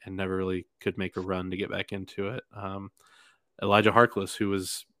early and never really could make a run to get back into it. Elijah Harkless, who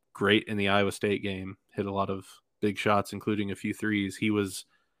was great in the Iowa State game, hit a lot of big shots, including a few threes. He was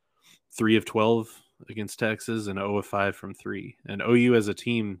 3 of 12 against Texas and 0 of 5 from 3. And OU as a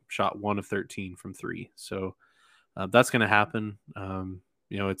team shot 1 of 13 from 3. So that's going to happen.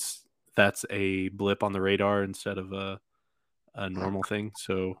 That's a blip on the radar instead of a normal thing.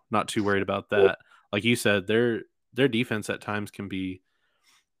 So not too worried about that. Like you said, their defense at times can be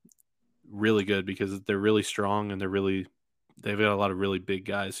really good because they're really strong and they've got a lot of really big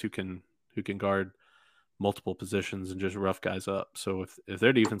guys who can guard multiple positions and just rough guys up. So if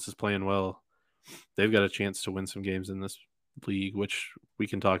their defense is playing well, they've got a chance to win some games in this league, which we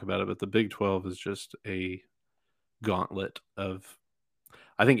can talk about it. But the Big 12 is just a gauntlet of,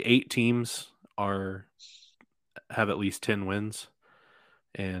 I think 8 teams have at least 10 wins,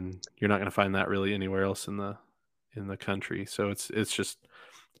 and you're not going to find that really anywhere else in the country. So it's just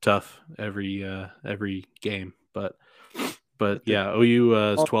tough every game. But yeah, OU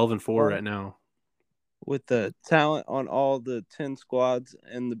is 12-4 right now. with the talent on all the 10 squads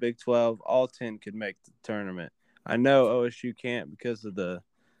in the Big 12, all 10 could make the tournament. I know OSU can't because of the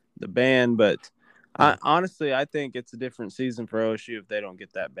ban, but I think it's a different season for OSU if they don't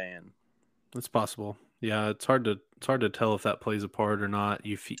get that ban. It's possible. Yeah, it's hard to tell if that plays a part or not.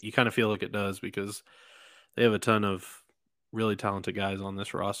 You kind of feel like it does because they have a ton of really talented guys on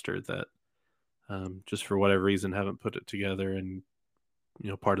this roster that just for whatever reason haven't put it together, and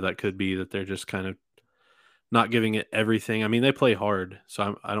part of that could be that they're just kind of not giving it everything. I mean, they play hard,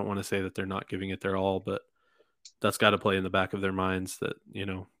 so I don't want to say that they're not giving it their all, but that's got to play in the back of their minds that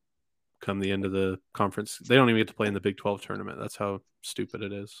come the end of the conference, they don't even get to play in the Big 12 tournament. That's how stupid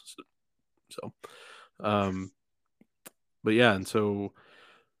it is. So, but yeah, and so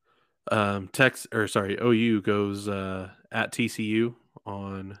OU goes at TCU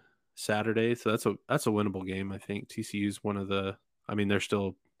on Saturday, so that's a winnable game. I think TCU's one of the. I mean, they're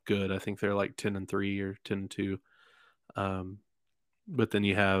still good. I think they're like 10-3 or 10-2. But then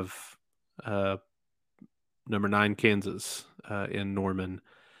you have number 9 Kansas in Norman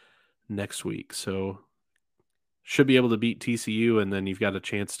next week, so should be able to beat TCU, and then you've got a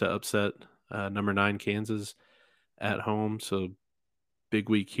chance to upset number 9 Kansas at home. So big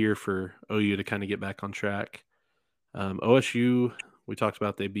week here for OU to kind of get back on track. OSU, we talked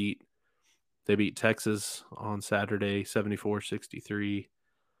about, they beat Texas on Saturday 74-63.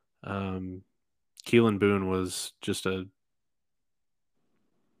 Keelan Boone was just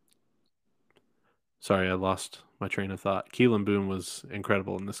sorry, I lost my train of thought. Keelan Boone was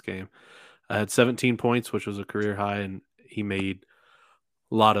incredible in this game. I had 17 points, which was a career high, and he made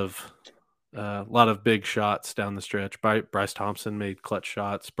a lot of big shots down the stretch. Bryce Thompson made clutch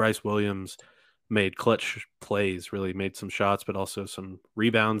shots. Bryce Williams made clutch plays, really made some shots, but also some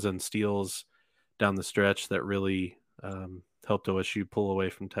rebounds and steals down the stretch that really helped OSU pull away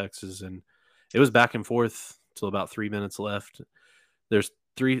from Texas. And it was back and forth till about 3 minutes left. There's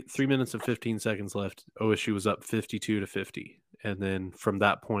 3 minutes and 15 seconds left. OSU was up 52-50. And then from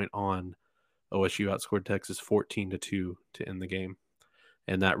that point on, OSU outscored Texas 14-2 to end the game.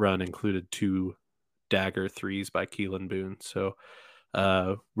 And that run included 2 dagger threes by Keelan Boone. So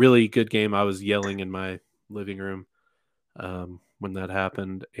really good game. I was yelling in my living room when that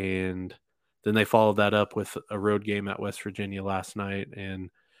happened. And then they followed that up with a road game at West Virginia last night. And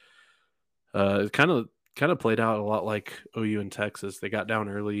it kind of played out a lot like OU and Texas. They got down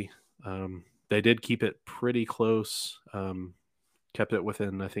early. They did keep it pretty close. Kept it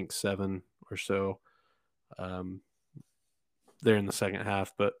within, I think, 7 or so there in the second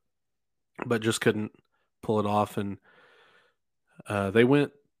half, but just couldn't pull it off. And they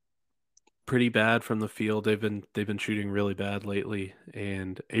went pretty bad from the field. They've been shooting really bad lately.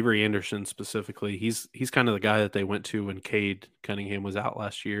 And Avery Anderson specifically, he's kind of the guy that they went to when Cade Cunningham was out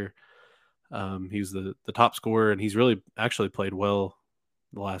last year. He was the top scorer, and he's really actually played well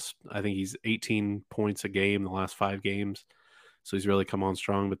I think he's 18 points a game the last 5 games. So he's really come on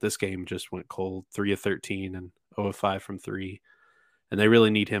strong, but this game just went cold, 3 of 13 and 0 of 5 from 3. And they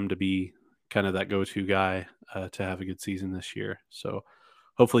really need him to be kind of that go-to guy to have a good season this year. So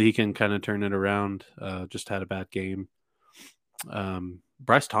hopefully he can kind of turn it around. Just had a bad game.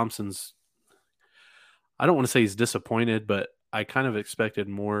 Bryce Thompson's, I don't want to say he's disappointed, but I kind of expected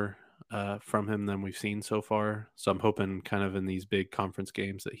more from him than we've seen so far. So I'm hoping kind of in these big conference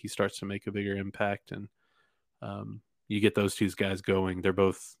games that he starts to make a bigger impact. And you get those 2 guys going. They're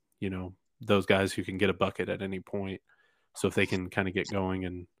both, those guys who can get a bucket at any point. So if they can kind of get going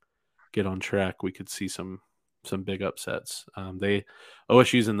and get on track, we could see some big upsets.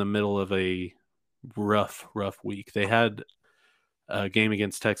 OSU's in the middle of a rough week. They had a game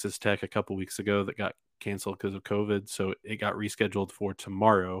against Texas Tech a couple weeks ago that got canceled because of COVID, so it got rescheduled for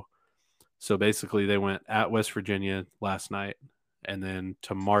tomorrow. So basically they went at West Virginia last night, and then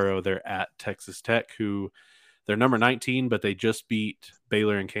tomorrow they're at Texas Tech, who they're number 19, but they just beat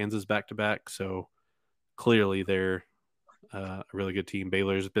Baylor and Kansas back-to-back, so clearly they're a really good team.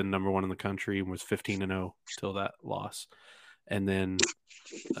 Baylor's been number 1 in the country and was 15-0 till that loss. And then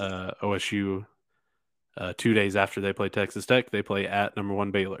OSU, 2 days after they play Texas Tech, they play at number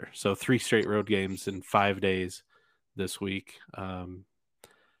 1 Baylor. So 3 straight road games in 5 days this week.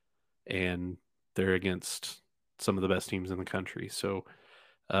 And they're against some of the best teams in the country. So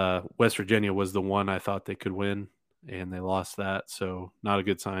West Virginia was the one I thought they could win, and they lost that. So not a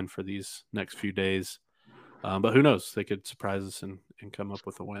good sign for these next few days. But who knows? They could surprise us and come up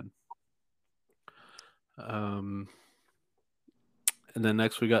with a win. And then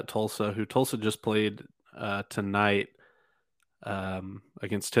next we got Tulsa, who Tulsa just played tonight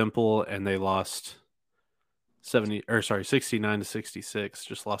against Temple, and they lost 69-66,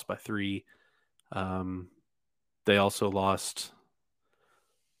 just lost by 3. They also lost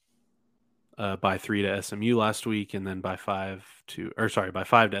by 3 to SMU last week, and then by 5 to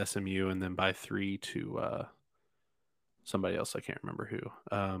SMU, and then by 3 to somebody else. I can't remember who.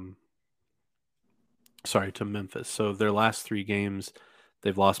 To Memphis. So their last 3 games,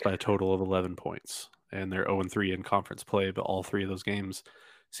 they've lost by a total of 11 points, and they're 0-3 in conference play. But all 3 of those games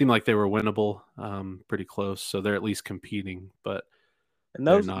seem like they were winnable, pretty close. So they're at least competing, but And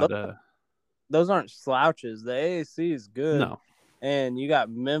they're not. Those aren't slouches. The AAC is good. No. And you got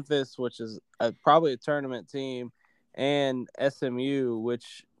Memphis, which is probably a tournament team, and SMU,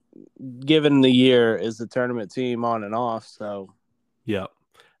 which, given the year, is the tournament team on and off. So, yeah.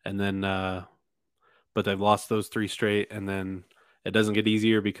 And then, but they've lost those 3 straight, and then it doesn't get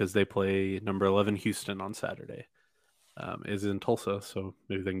easier because they play number 11 Houston on Saturday. Is in Tulsa, so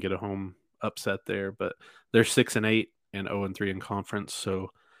maybe they can get a home upset there. But they're 6-8 and 0-3 in conference,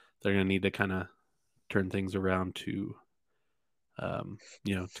 so they're going to need to kind of turn things around to, to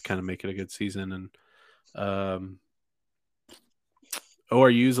kind of make it a good season. And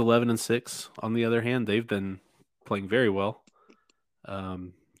ORU's 11-6. On the other hand, they've been playing very well.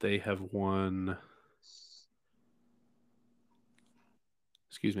 They have won.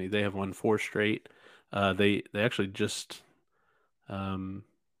 They have won 4 straight. They actually just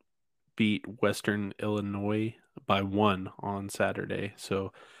beat Western Illinois by 1 on Saturday,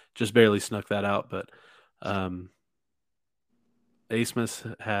 so just barely snuck that out. But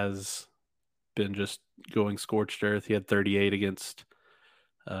Asmus has been just going scorched earth. He had 38 against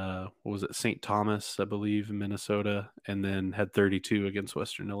St. Thomas, I believe, in Minnesota, and then had 32 against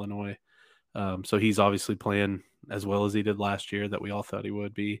Western Illinois. So he's obviously playing as well as he did last year, that we all thought he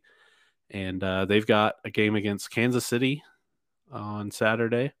would be. And they've got a game against Kansas City on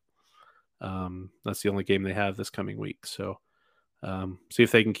Saturday. That's the only game they have this coming week. So see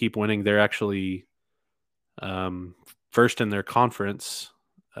if they can keep winning. They're actually first in their conference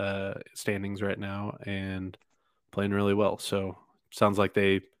standings right now and playing really well. So sounds like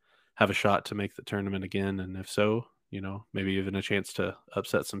they have a shot to make the tournament again. And if so, maybe even a chance to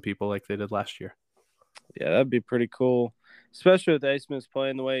upset some people like they did last year. Yeah, that'd be pretty cool, especially with Asmus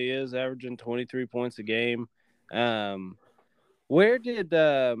playing the way he is, averaging 23 points a game. Where did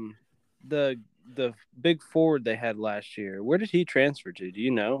the big forward they had last year, where did he transfer to? Do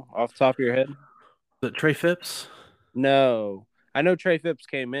you know off the top of your head? The Trey Phipps? No. I know Trey Phipps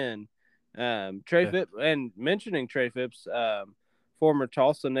came in. Phipps, and mentioning Trey Phipps, former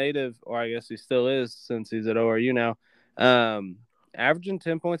Tulsa native, or I guess he still is since he's at ORU now, averaging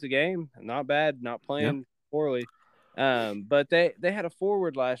 10 points a game. Not bad, not playing poorly. But they had a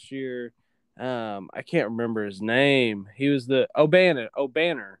forward last year. I can't remember his name. He was the O'Banner.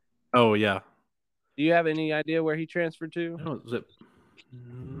 Oh, yeah. Do you have any idea where he transferred to?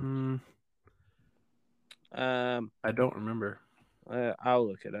 I don't remember. I'll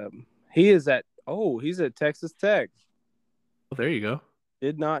look it up. He's at Texas Tech. Well, there you go.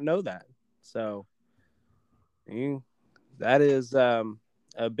 Did not know that. So that is a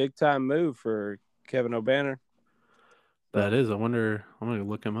big time move for Kevin O'Banner. That is. I wonder. I'm going to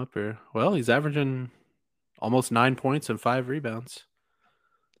look him up here. Well, he's averaging almost 9 points and 5 rebounds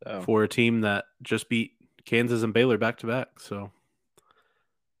for a team that just beat Kansas and Baylor back to back. So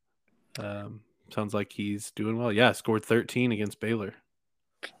sounds like he's doing well. Yeah, scored 13 against Baylor.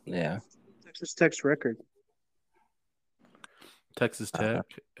 Yeah. Texas Tech's record. Texas Tech.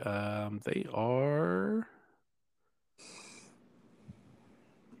 They are.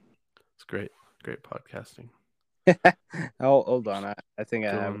 It's great. Great podcasting. Oh, hold on. I think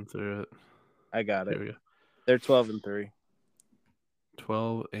I have through it. I got it. Go. They're 12-3.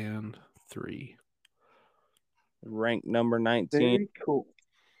 12-3. Ranked number 19. Very cool.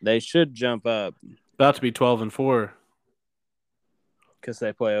 They should jump up. About to be 12-4. Because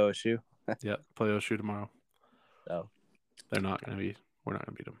they play OSU. Yeah, play OSU tomorrow. So they're not going to be. We're not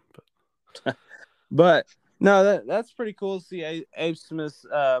going to beat them. But no, that's pretty cool to see Abe Smith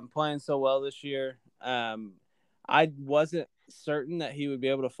playing so well this year. I wasn't certain that he would be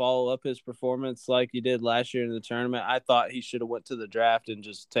able to follow up his performance like he did last year in the tournament. I thought he should have went to the draft and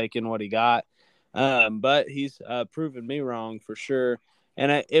just taken what he got. But he's proven me wrong for sure.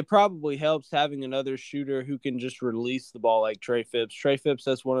 And it probably helps having another shooter who can just release the ball like Trey Phipps. Trey Phipps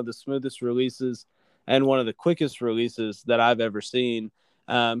has one of the smoothest releases and one of the quickest releases that I've ever seen.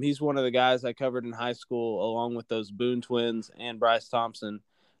 He's one of the guys I covered in high school along with those Boone twins and Bryce Thompson.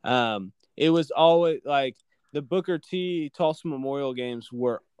 It was always like the Booker T Tulsa Memorial games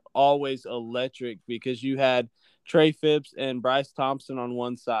were always electric because you had Trey Phipps and Bryce Thompson on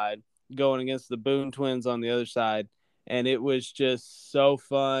one side going against the Boone twins on the other side. And it was just so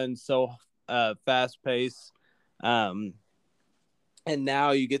fun, so fast pace. And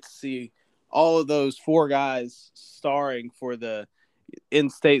now you get to see all of those 4 guys starring for the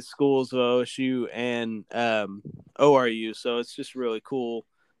in-state schools of OSU and ORU. So it's just really cool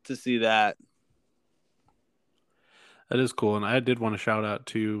to see that. That is cool. And I did want to shout out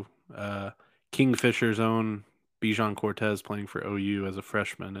to Kingfisher's own Bijan Cortez playing for OU as a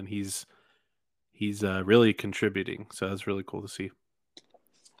freshman, and he's really contributing. So that's really cool to see.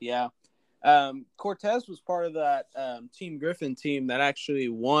 Yeah. Cortez was part of that Team Griffin team that actually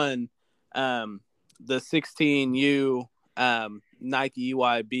won the 16U Nike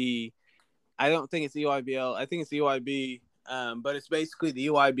EYB. I don't think it's EYBL. I think it's EYB, but it's basically the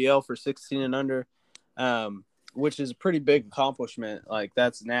EYBL for 16 and under, which is a pretty big accomplishment. Like,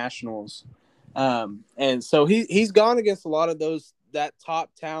 that's nationals. And so he's gone against a lot of that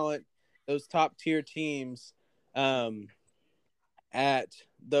top talent, those top tier teams at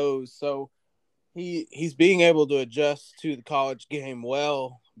those. So he's being able to adjust to the college game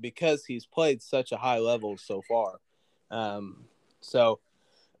well because he's played such a high level so far. And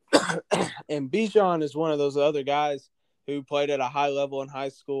Bijan is one of those other guys who played at a high level in high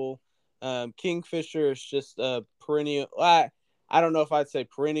school. Kingfisher is just a perennial. I don't know if I'd say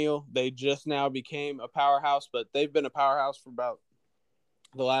perennial. They just now became a powerhouse, but they've been a powerhouse for about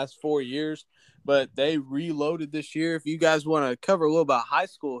the last 4 years. But they reloaded this year. If you guys want to cover a little about high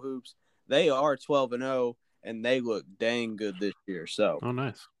school hoops, they are 12-0, and they look dang good this year. So, oh,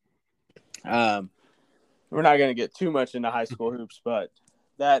 nice. We're not going to get too much into high school hoops, but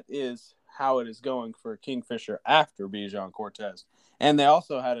that is how it is going for Kingfisher after Bijan Cortez. And they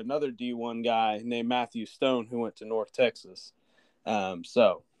also had another D1 guy named Matthew Stone who went to North Texas.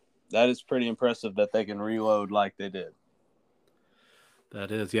 So that is pretty impressive that they can reload like they did.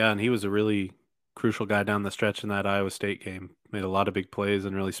 That is, yeah, and he was a really crucial guy down the stretch in that Iowa State game. Made a lot of big plays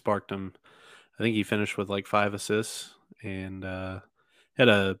and really sparked him. I think he finished with like 5 assists and had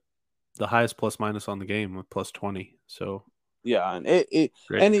the highest plus minus on the game with plus 20. So yeah, and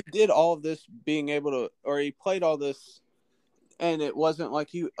and he did all of this being able to, or he played all this, and it wasn't like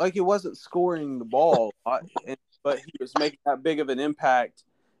he wasn't scoring the ball, but he was making that big of an impact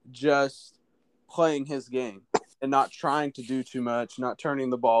just playing his game and not trying to do too much, not turning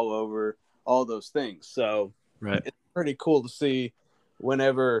the ball over, all those things. So It's pretty cool to see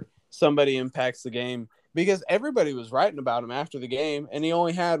whenever somebody impacts the game, because everybody was writing about him after the game, and he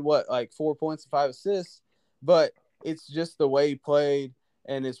only had 4 points and 5 assists, but it's just the way he played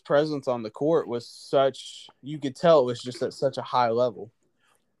and his presence on the court was such, you could tell it was just at such a high level.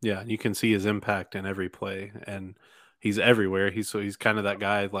 Yeah, you can see his impact in every play, and he's everywhere. He's kind of that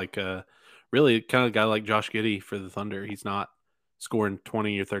guy, like really kind of guy like Josh Giddey for the Thunder. He's not scoring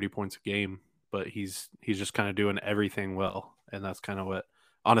 20 or 30 points a game, but he's just kind of doing everything well, and that's kind of what,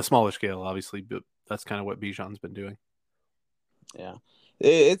 on a smaller scale, obviously, but that's kind of what Bijan's been doing. Yeah,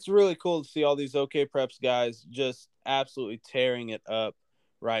 it's really cool to see all these OK Preps guys just absolutely tearing it up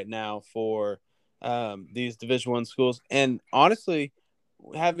right now for these Division I schools. And honestly,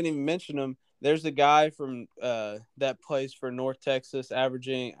 we haven't even mentioned him. There's a guy from that plays for North Texas,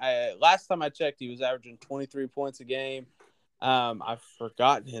 averaging. Last time I checked, he was averaging 23 points a game. I've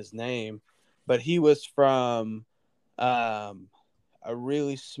forgotten his name, but he was from a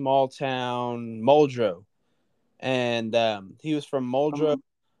really small town, Muldrow. And he was from Muldrow,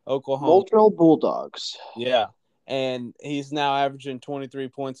 Oklahoma. Muldrow Bulldogs. Yeah. And he's now averaging 23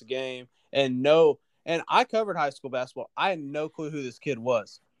 points a game. And I covered high school basketball. I had no clue who this kid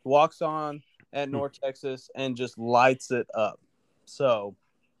was. Walks on at North Texas and just lights it up. So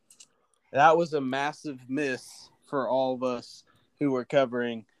that was a massive miss for all of us who were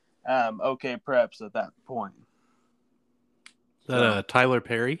covering OK Preps at that point. Is that Tyler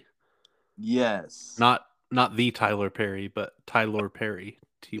Perry? Yes. Not the Tyler Perry, but Tyler Perry.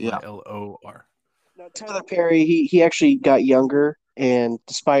 Tylor. No, Tyler Perry, he actually got younger, and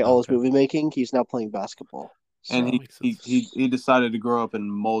despite all his movie making, he's now playing basketball. So. And he decided to grow up in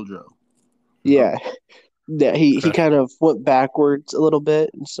Muldrow. Yeah. Yeah, he kind of went backwards a little bit,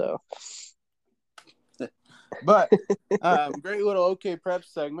 and so. But great little OK Prep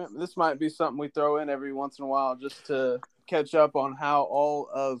segment. This might be something we throw in every once in a while just to catch up on how all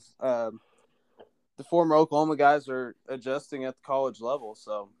of the former Oklahoma guys are adjusting at the college level.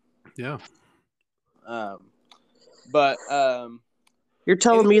 So yeah. But you're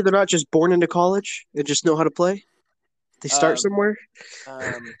telling me they're not just born into college and just know how to play? They start somewhere?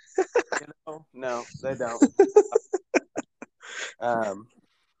 No, they don't.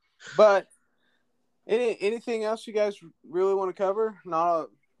 But anything else you guys really want to cover?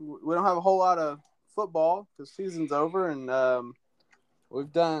 We don't have a whole lot of football because season's over, and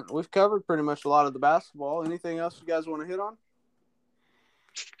we've covered pretty much a lot of the basketball. Anything else you guys want to hit on?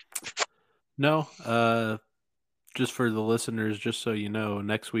 No, just for the listeners, just so you know,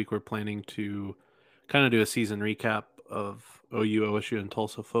 next week we're planning to kind of do a season recap of OU, OSU, and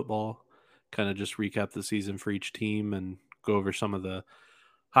Tulsa football. Kind of just recap the season for each team and go over some of the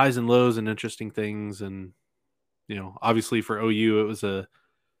highs and lows and interesting things. And, obviously for OU, it was a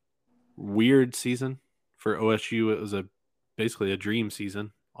weird season. For OSU, it was basically a dream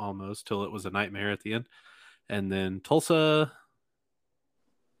season almost till it was a nightmare at the end. And then Tulsa,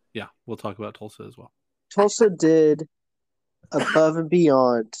 yeah, we'll talk about Tulsa as well. Tulsa did above and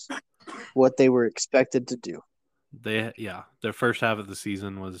beyond what they were expected to do. Their first half of the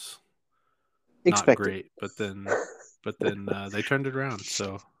season was not great, but then they turned it around.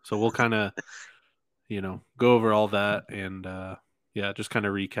 So we'll kind of, go over all that and just kind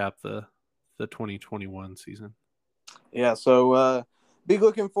of recap the 2021 season. Yeah, so be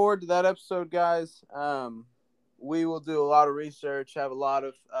looking forward to that episode, guys. We will do a lot of research, have a lot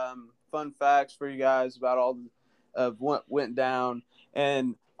of fun facts for you guys about all of what went down.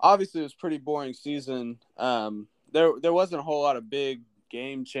 And obviously it was a pretty boring season. There wasn't a whole lot of big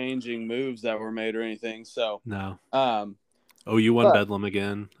game-changing moves that were made or anything. So no. OU won Bedlam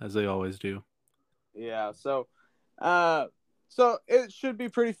again, as they always do. Yeah, so it should be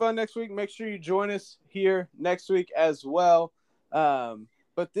pretty fun next week. Make sure you join us here next week as well.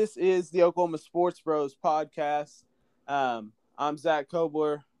 But this is the Oklahoma Sports Bros podcast. I'm Zach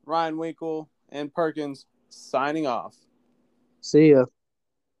Kobler, Ryan Winkle, and Perkins signing off. See ya.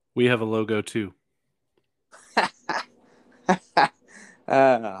 We have a logo too.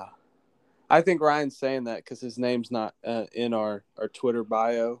 I think Ryan's saying that because his name's not in our Twitter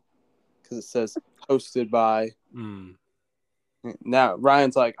bio because it says hosted by. Now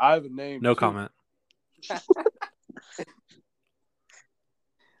Ryan's like, I have a name. No too. comment.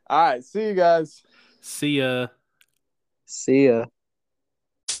 All right. See you guys. See ya. See ya.